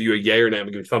going to give you a yay or nay. I'm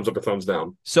going to give you thumbs up or thumbs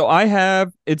down. So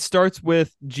it starts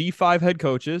with G5 head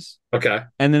coaches. Okay.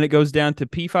 And then it goes down to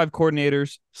P5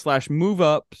 coordinators / move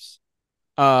ups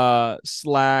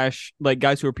 / like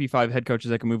guys who are P5 head coaches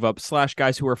that can move up /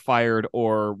 guys who are fired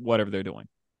or whatever they're doing.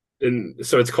 And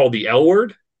so it's called the L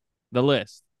word? The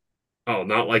list. Oh,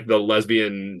 not like the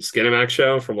lesbian Skinamax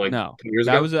show from like 10 years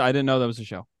ago? I didn't know that was a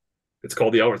show. It's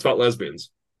called the L word. It's about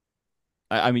lesbians.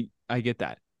 I mean, I get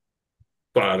that.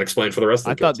 But I'd explain for the rest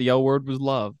of the kids. Thought the L word was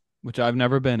love, which I've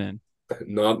never been in.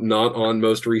 Not on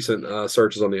most recent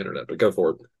searches on the internet, but go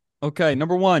for it. Okay,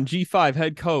 number 1, G5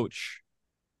 head coach,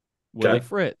 Willie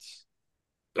Fritz.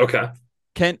 Okay.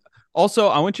 Also,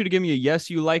 I want you to give me a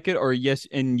yes, you like it, or a yes,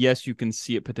 and yes, you can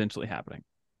see it potentially happening.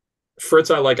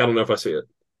 Fritz, I like. I don't know if I see it.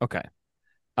 Okay.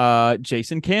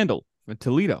 Jason Candle from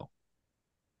Toledo.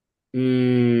 I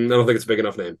don't think it's a big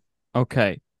enough name.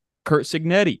 Okay. Curt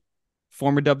Cignetti,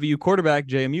 former WU quarterback,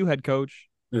 JMU head coach.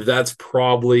 That's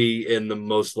probably in the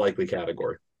most likely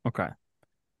category. Okay.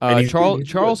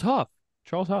 Charles Huff.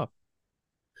 Charles Huff.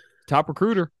 Top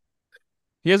recruiter.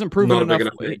 He hasn't proven enough.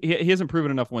 He hasn't proven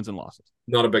enough wins and losses.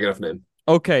 Not a big enough name.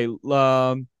 Okay.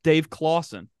 Dave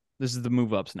Clawson. This is the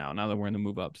move ups now. Now that we're in the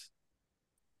move ups.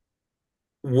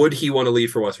 Would he want to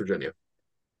leave for West Virginia?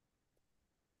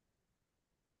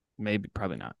 Maybe,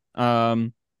 probably not.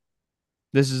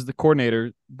 This is the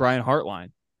coordinator, Brian Hartline,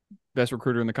 best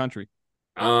recruiter in the country.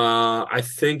 I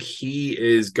think he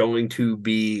is going to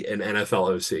be an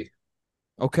NFL OC.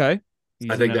 Okay. I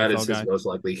He's an think that NFL is his guy. most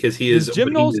likely because he Does is. Jim But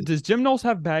he Knowles is does Jim Knowles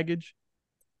have baggage?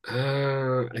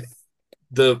 uh,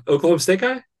 the Oklahoma State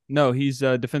guy. No, he's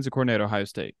defensive coordinator at Ohio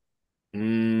State. Who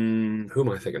am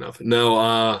I thinking of? No,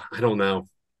 I don't know.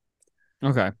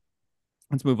 Okay,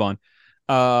 let's move on.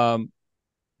 Um,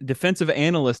 defensive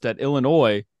analyst at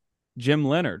Illinois, Jim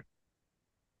Leonard.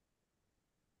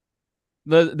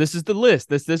 This is the list.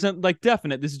 This isn't like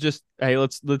definite. This is just, hey,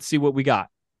 let's see what we got.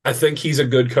 I think he's a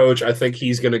good coach. I think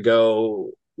he's going to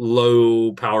go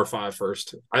low Power Five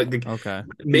first. I think Okay,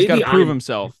 he's got to maybe prove I'm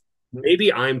himself.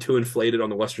 maybe I'm too inflated on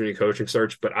the West Virginia coaching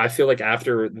search, but I feel like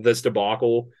after this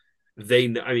debacle, I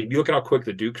mean, you look at how quick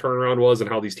the Duke turnaround was and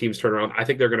how these teams turn around. I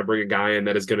think they're going to bring a guy in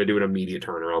that is going to do an immediate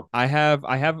turnaround. Hold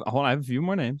on, I have a few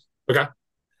more names. Okay,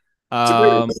 it's a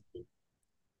great. Um,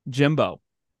 Jimbo.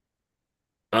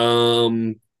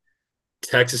 Um,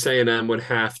 Texas A&M would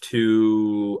have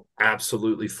to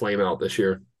absolutely flame out this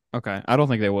year. Okay, I don't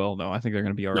think they will though. I think they're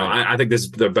going to be all No, right. I think this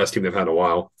is the best team they've had in a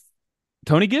while.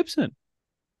 Tony Gibson.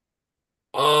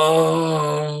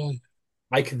 Oh,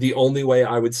 the only way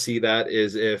I would see that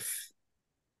is if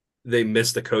they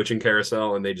miss the coaching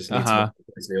carousel and they just need Uh-huh.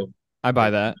 something new. I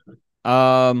buy that.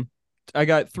 I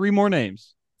got three more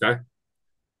names. Okay.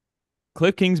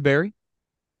 Cliff Kingsbury.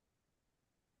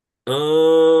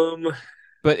 Um,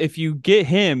 But if you get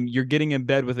him, you're getting in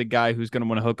bed with a guy who's going to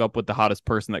want to hook up with the hottest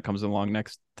person that comes along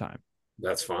next time.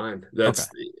 that's fine.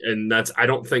 I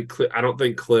don't think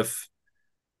Cliff.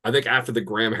 I think after the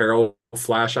Graham Harrell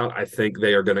flash out, I think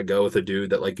they are going to go with a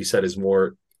dude that, like you said, is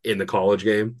more in the college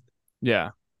game.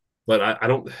 Yeah. But I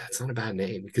don't. It's not a bad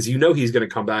name because you know he's going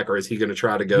to come back, or is he going to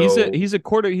try to go? He's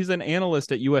an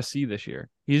analyst at USC this year.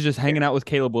 He's just hanging out with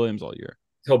Caleb Williams all year.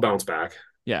 He'll bounce back.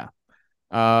 Yeah.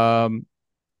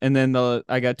 And then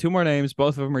I got two more names.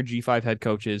 Both of them are G5 head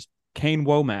coaches. Kane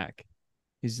Womack.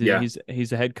 He's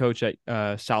a head coach at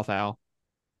South Al.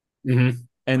 Mm-hmm.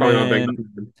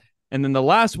 And then the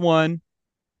last one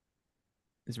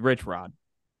is Rich Rod.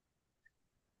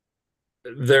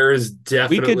 There is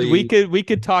definitely we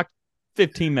could talk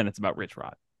 15 minutes about Rich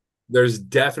Rod. There's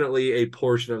definitely a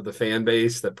portion of the fan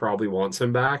base that probably wants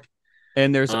him back.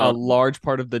 And there's a large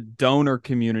part of the donor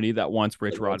community that wants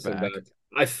Rich Rod back.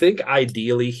 I think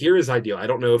ideally, here is ideal. I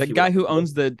don't know if the guy who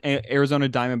owns the Arizona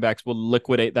Diamondbacks will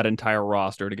liquidate that entire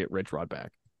roster to get Rich Rod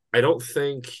back. I don't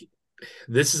think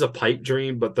this is a pipe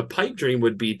dream, but the pipe dream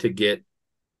would be to get.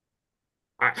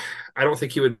 I don't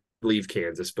think he would leave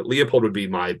Kansas, but Leopold would be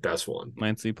my best one.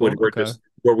 Lance Leopold,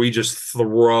 where we just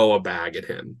throw a bag at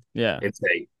him, and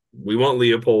say we want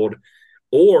Leopold,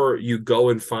 or you go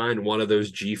and find one of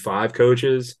those G5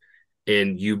 coaches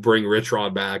and you bring Rich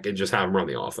Rod back and just have him run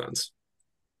the offense.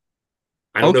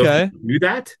 I don't know if you do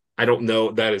that. I don't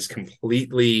know. That is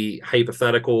completely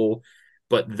hypothetical,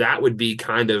 but that would be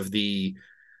kind of the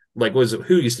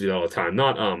who used to do that all the time?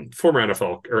 Not former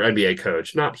NFL or NBA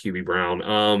coach, not Hubie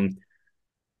Brown.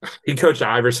 He coached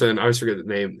Iverson. I always forget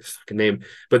the name,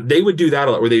 but they would do that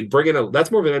a lot where they'd bring in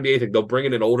that's more of an NBA thing. They'll bring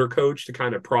in an older coach to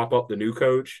kind of prop up the new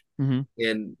coach. Mm-hmm.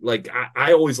 And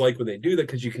I always like when they do that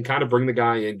because you can kind of bring the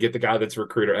guy in, get the guy that's a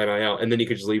recruiter NIL, and then you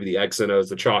could just leave the X and O's,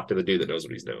 the chalk to the dude that knows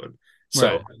what he's doing. So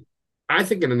right. I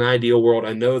think in an ideal world,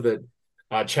 I know that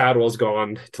Chadwell's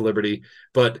gone to Liberty,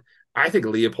 but I think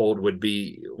Leopold would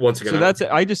be once again. So that's it.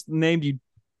 I just named you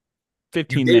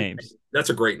 15 names. That's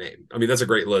a great name. I mean, that's a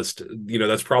great list.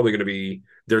 That's probably going to be.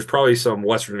 There's probably some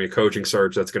West Virginia coaching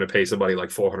search that's going to pay somebody like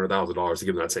 $400,000 to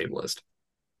give them that same list.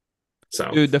 So,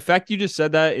 dude, the fact you just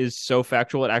said that is so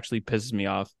factual. It actually pisses me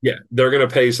off. Yeah, they're going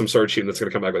to pay some search team that's going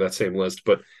to come back with that same list,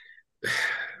 but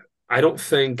I don't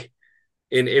think.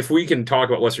 And if we can talk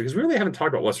about West Virginia, because we really haven't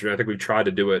talked about West Virginia, I think we've tried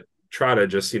to do it, try to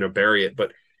just bury it.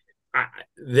 But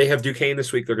they have Duquesne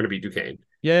this week. They're going to beat Duquesne.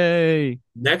 Yay!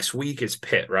 Next week is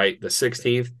Pitt, right? The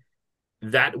 16th.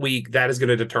 That week, that is going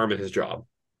to determine his job.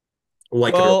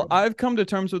 I've come to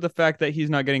terms with the fact that he's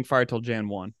not getting fired till Jan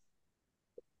 1.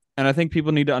 And I think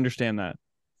people need to understand that.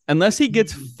 Unless he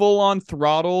gets full on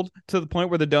throttled to the point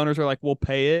where the donors are like, we'll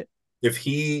pay it. If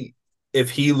he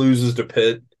loses to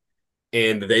Pitt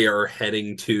and they are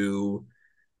heading to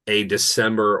a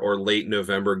December or late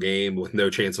November game with no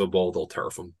chance of a bowl, they'll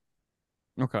turf him.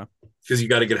 Okay. Because you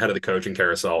got to get ahead of the coaching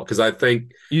carousel. Because I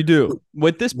think you do.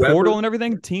 With this portal and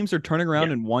everything, teams are turning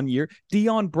around in 1 year.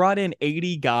 Dion brought in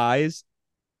 80 guys.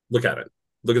 Look at it.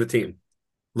 Look at the team.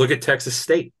 Look at Texas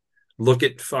State. Look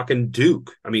at fucking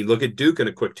Duke. I mean, look at Duke in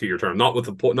a quick 2-year term. Not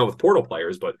with portal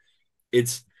players, but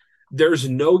there's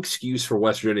no excuse for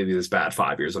West Virginia to be this bad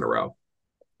 5 years in a row.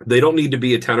 They don't need to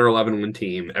be a 10 or 11 win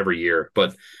team every year,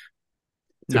 but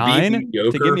 9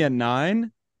 to give me a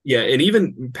 9. Yeah, and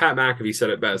even Pat McAfee said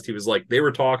it best. He was like, they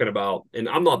were talking about, and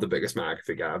I'm not the biggest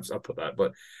McAfee guy, I'll put that,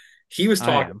 but he was I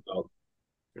talking am. about,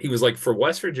 he was like, for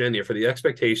West Virginia, for the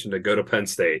expectation to go to Penn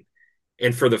State,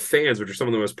 and for the fans, which are some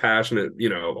of the most passionate,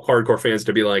 hardcore fans,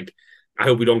 to be like, I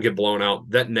hope we don't get blown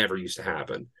out. That never used to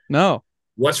happen. No,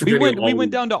 West we Virginia went we always,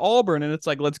 went down to Auburn, and it's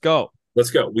like, let's go. let's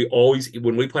go. We always,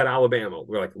 when we played Alabama,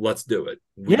 we're like, let's do it.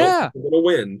 We don't Yeah, think we're going to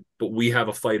win, but we have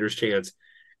a fighter's chance.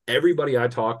 Everybody I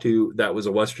talked to that was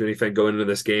a West Virginia fan going into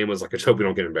this game was like, I just hope we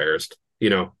don't get embarrassed,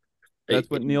 that's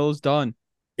what Neil's done.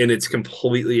 and it's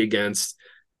completely against.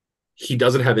 He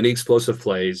doesn't have any explosive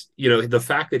plays. The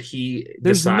fact that he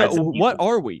There's no. decides that What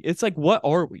are we? It's like, what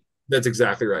are we? that's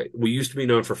exactly right. We used to be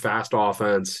known for fast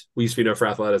offense. We used to be known for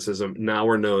athleticism. Now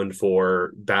we're known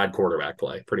for bad quarterback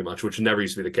play, pretty much, which never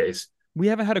used to be the case. We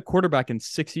haven't had a quarterback in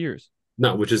 6 years.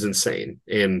 No, which is insane.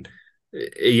 And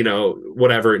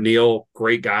whatever. Neil,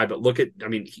 great guy, but look at. I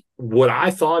mean, what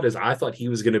I thought he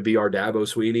was going to be our Dabo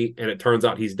Sweeney, and it turns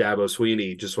out he's Dabo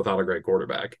Sweeney just without a great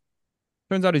quarterback.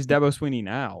 Turns out he's Dabo Sweeney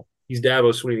now. He's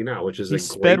Dabo Sweeney now, which is He's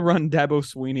sped run Dabo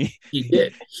Sweeney. He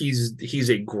did. He's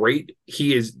a great.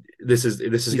 He is. This is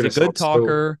He's going a to good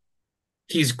talker.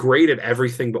 He's great at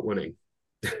everything but winning.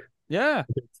 Yeah.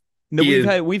 No,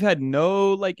 we've had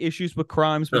no like issues with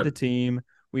crimes with the team.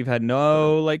 We've had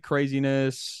no like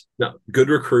craziness. No, good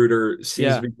recruiter,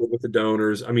 seems to be good with the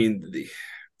donors. I mean,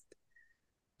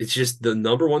 it's just the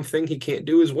number one thing he can't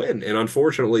do is win, and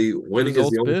unfortunately, winning is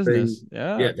the only business. thing.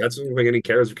 Yeah, that's the only thing any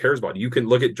cares about. You can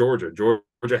look at Georgia.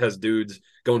 Georgia has dudes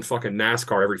going fucking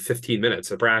NASCAR every 15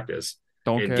 minutes at practice.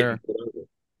 Don't care.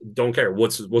 Don't care.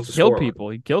 What's the score? Killed people.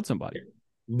 He killed somebody.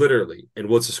 Literally. And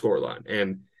what's the score line?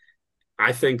 And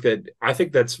I think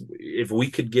that's if we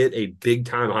could get a big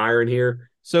time hire in here.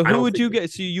 So who would you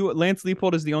get? So Lance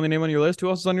Leipold is the only name on your list. Who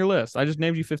else is on your list? I just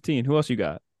named you 15. Who else you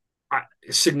got?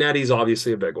 Cignetti's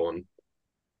obviously a big one.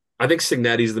 I think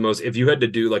Cignetti's the most. If you had to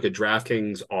do like a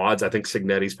DraftKings odds, I think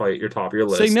Cignetti's probably at your top of your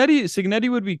list. Cignetti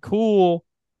would be cool.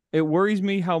 It worries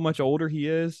me how much older he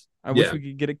is. I wish we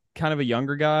could get a kind of a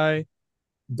younger guy.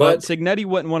 But Cignetti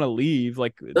wouldn't want to leave.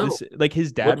 Like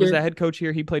his dad was a head coach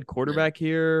here. He played quarterback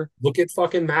here. Look at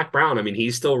fucking Mac Brown. I mean,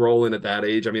 he's still rolling at that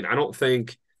age. I mean, I don't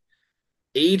think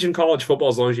age in college football,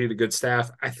 as long as you get a good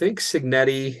staff. I think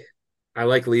Cignetti. I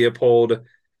like Leipold.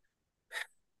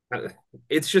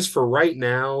 It's just for right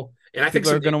now, and I think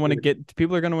people are going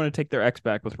to want to take their X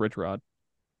back with Rich Rod.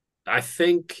 I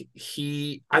think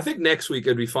next week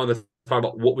it'd be fun to talk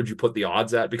about what would you put the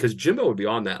odds at, because Jimbo would be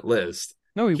on that list.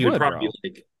 No, he would probably be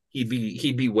like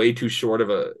he'd be way too short of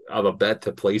a bet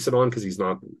to place it on, because he's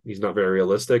not very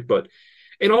realistic. But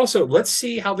and also let's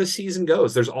see how this season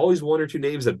goes. There's always one or two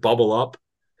names that bubble up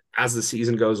as the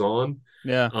season goes on.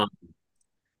 Yeah.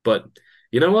 But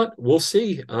you know what? We'll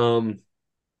see.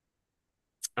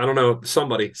 I don't know.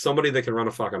 Somebody that can run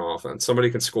a fucking offense.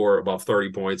 Somebody can score above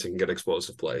 30 points and get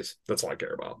explosive plays. That's all I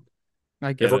care about.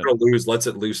 If we're going to lose, let's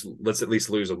at least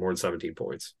lose with more than 17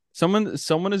 points. Someone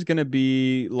is going to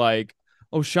be like,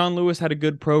 oh, Sean Lewis had a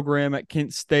good program at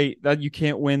Kent State. That you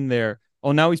can't win there.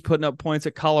 Oh, now he's putting up points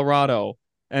at Colorado,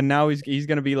 and now he's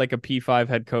going to be like a P5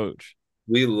 head coach.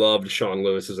 We loved Sean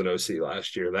Lewis as an OC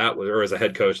last year. Or as a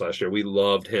head coach last year. We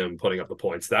loved him putting up the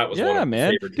points. That was one of my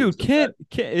favorite teams. Dude, Kent,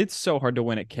 it's so hard to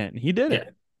win at Kent. He did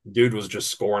it. Dude was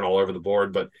just scoring all over the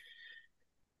board. But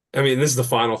I mean, this is the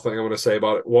final thing I'm going to say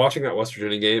about it. Watching that West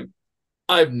Virginia game,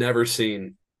 I've never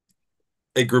seen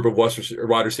a group of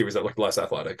wide receivers that looked less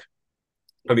athletic.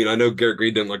 I mean, I know Garrett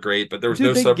Green didn't look great, but there was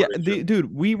no separation.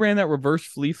 Dude, we ran that reverse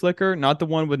flea flicker, not the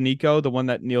one with Nico, the one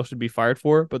that Neil should be fired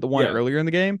for, but the one earlier in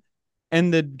the game.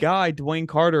 And the guy, Dwayne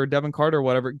Carter or Devin Carter or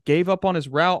whatever, gave up on his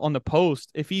route on the post.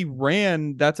 If he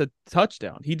ran, that's a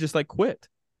touchdown. He just quit.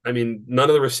 I mean, none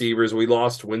of the receivers. We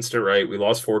lost Winston Wright. We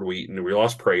lost Ford Wheaton. We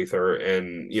lost Prather.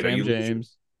 And, Sam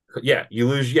James. You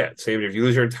lose. Yeah, Sam James. You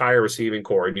lose your entire receiving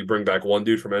core, and you bring back one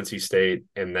dude from NC State,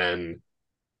 and then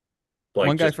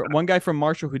one guy from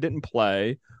Marshall who didn't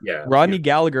play. Yeah. Rodney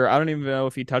Gallagher, I don't even know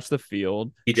if he touched the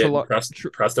field. He did.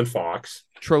 Preston Fox.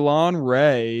 Trelon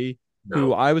Ray. No.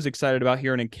 Who I was excited about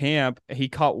hearing in camp. He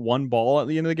caught one ball at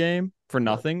the end of the game for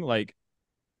nothing.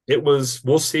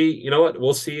 We'll see. You know what?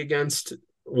 We'll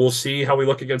see how we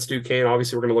look against Duquesne.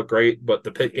 Obviously, we're going to look great, but the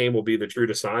Pitt game will be the true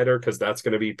decider, because that's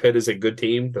going to be Pitt is a good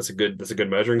team. That's a good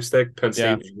measuring stick. Penn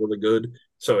State is really good.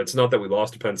 So it's not that we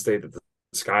lost to Penn State that the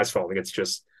sky's falling. It's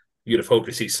just you'd have hoped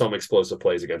to see some explosive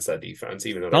plays against that defense,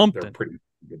 even though they're pretty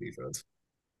good defense.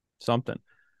 Something.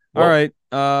 Well, all right.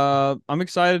 I'm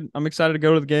excited. I'm excited to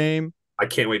go to the game. I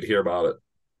can't wait to hear about it.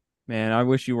 Man, I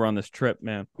wish you were on this trip,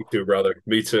 man. Me too, brother.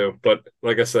 Me too. But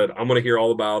like I said, I'm going to hear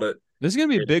all about it. This is gonna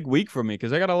be a big week for me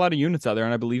because I got a lot of units out there,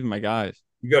 and I believe in my guys.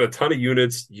 You got a ton of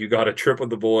units. You got a trip with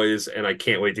the boys, and I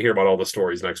can't wait to hear about all the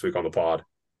stories next week on the pod.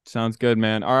 Sounds good,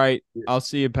 man. All right, I'll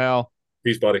see you, pal.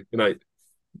 Peace, buddy. Good night.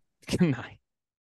 Good night.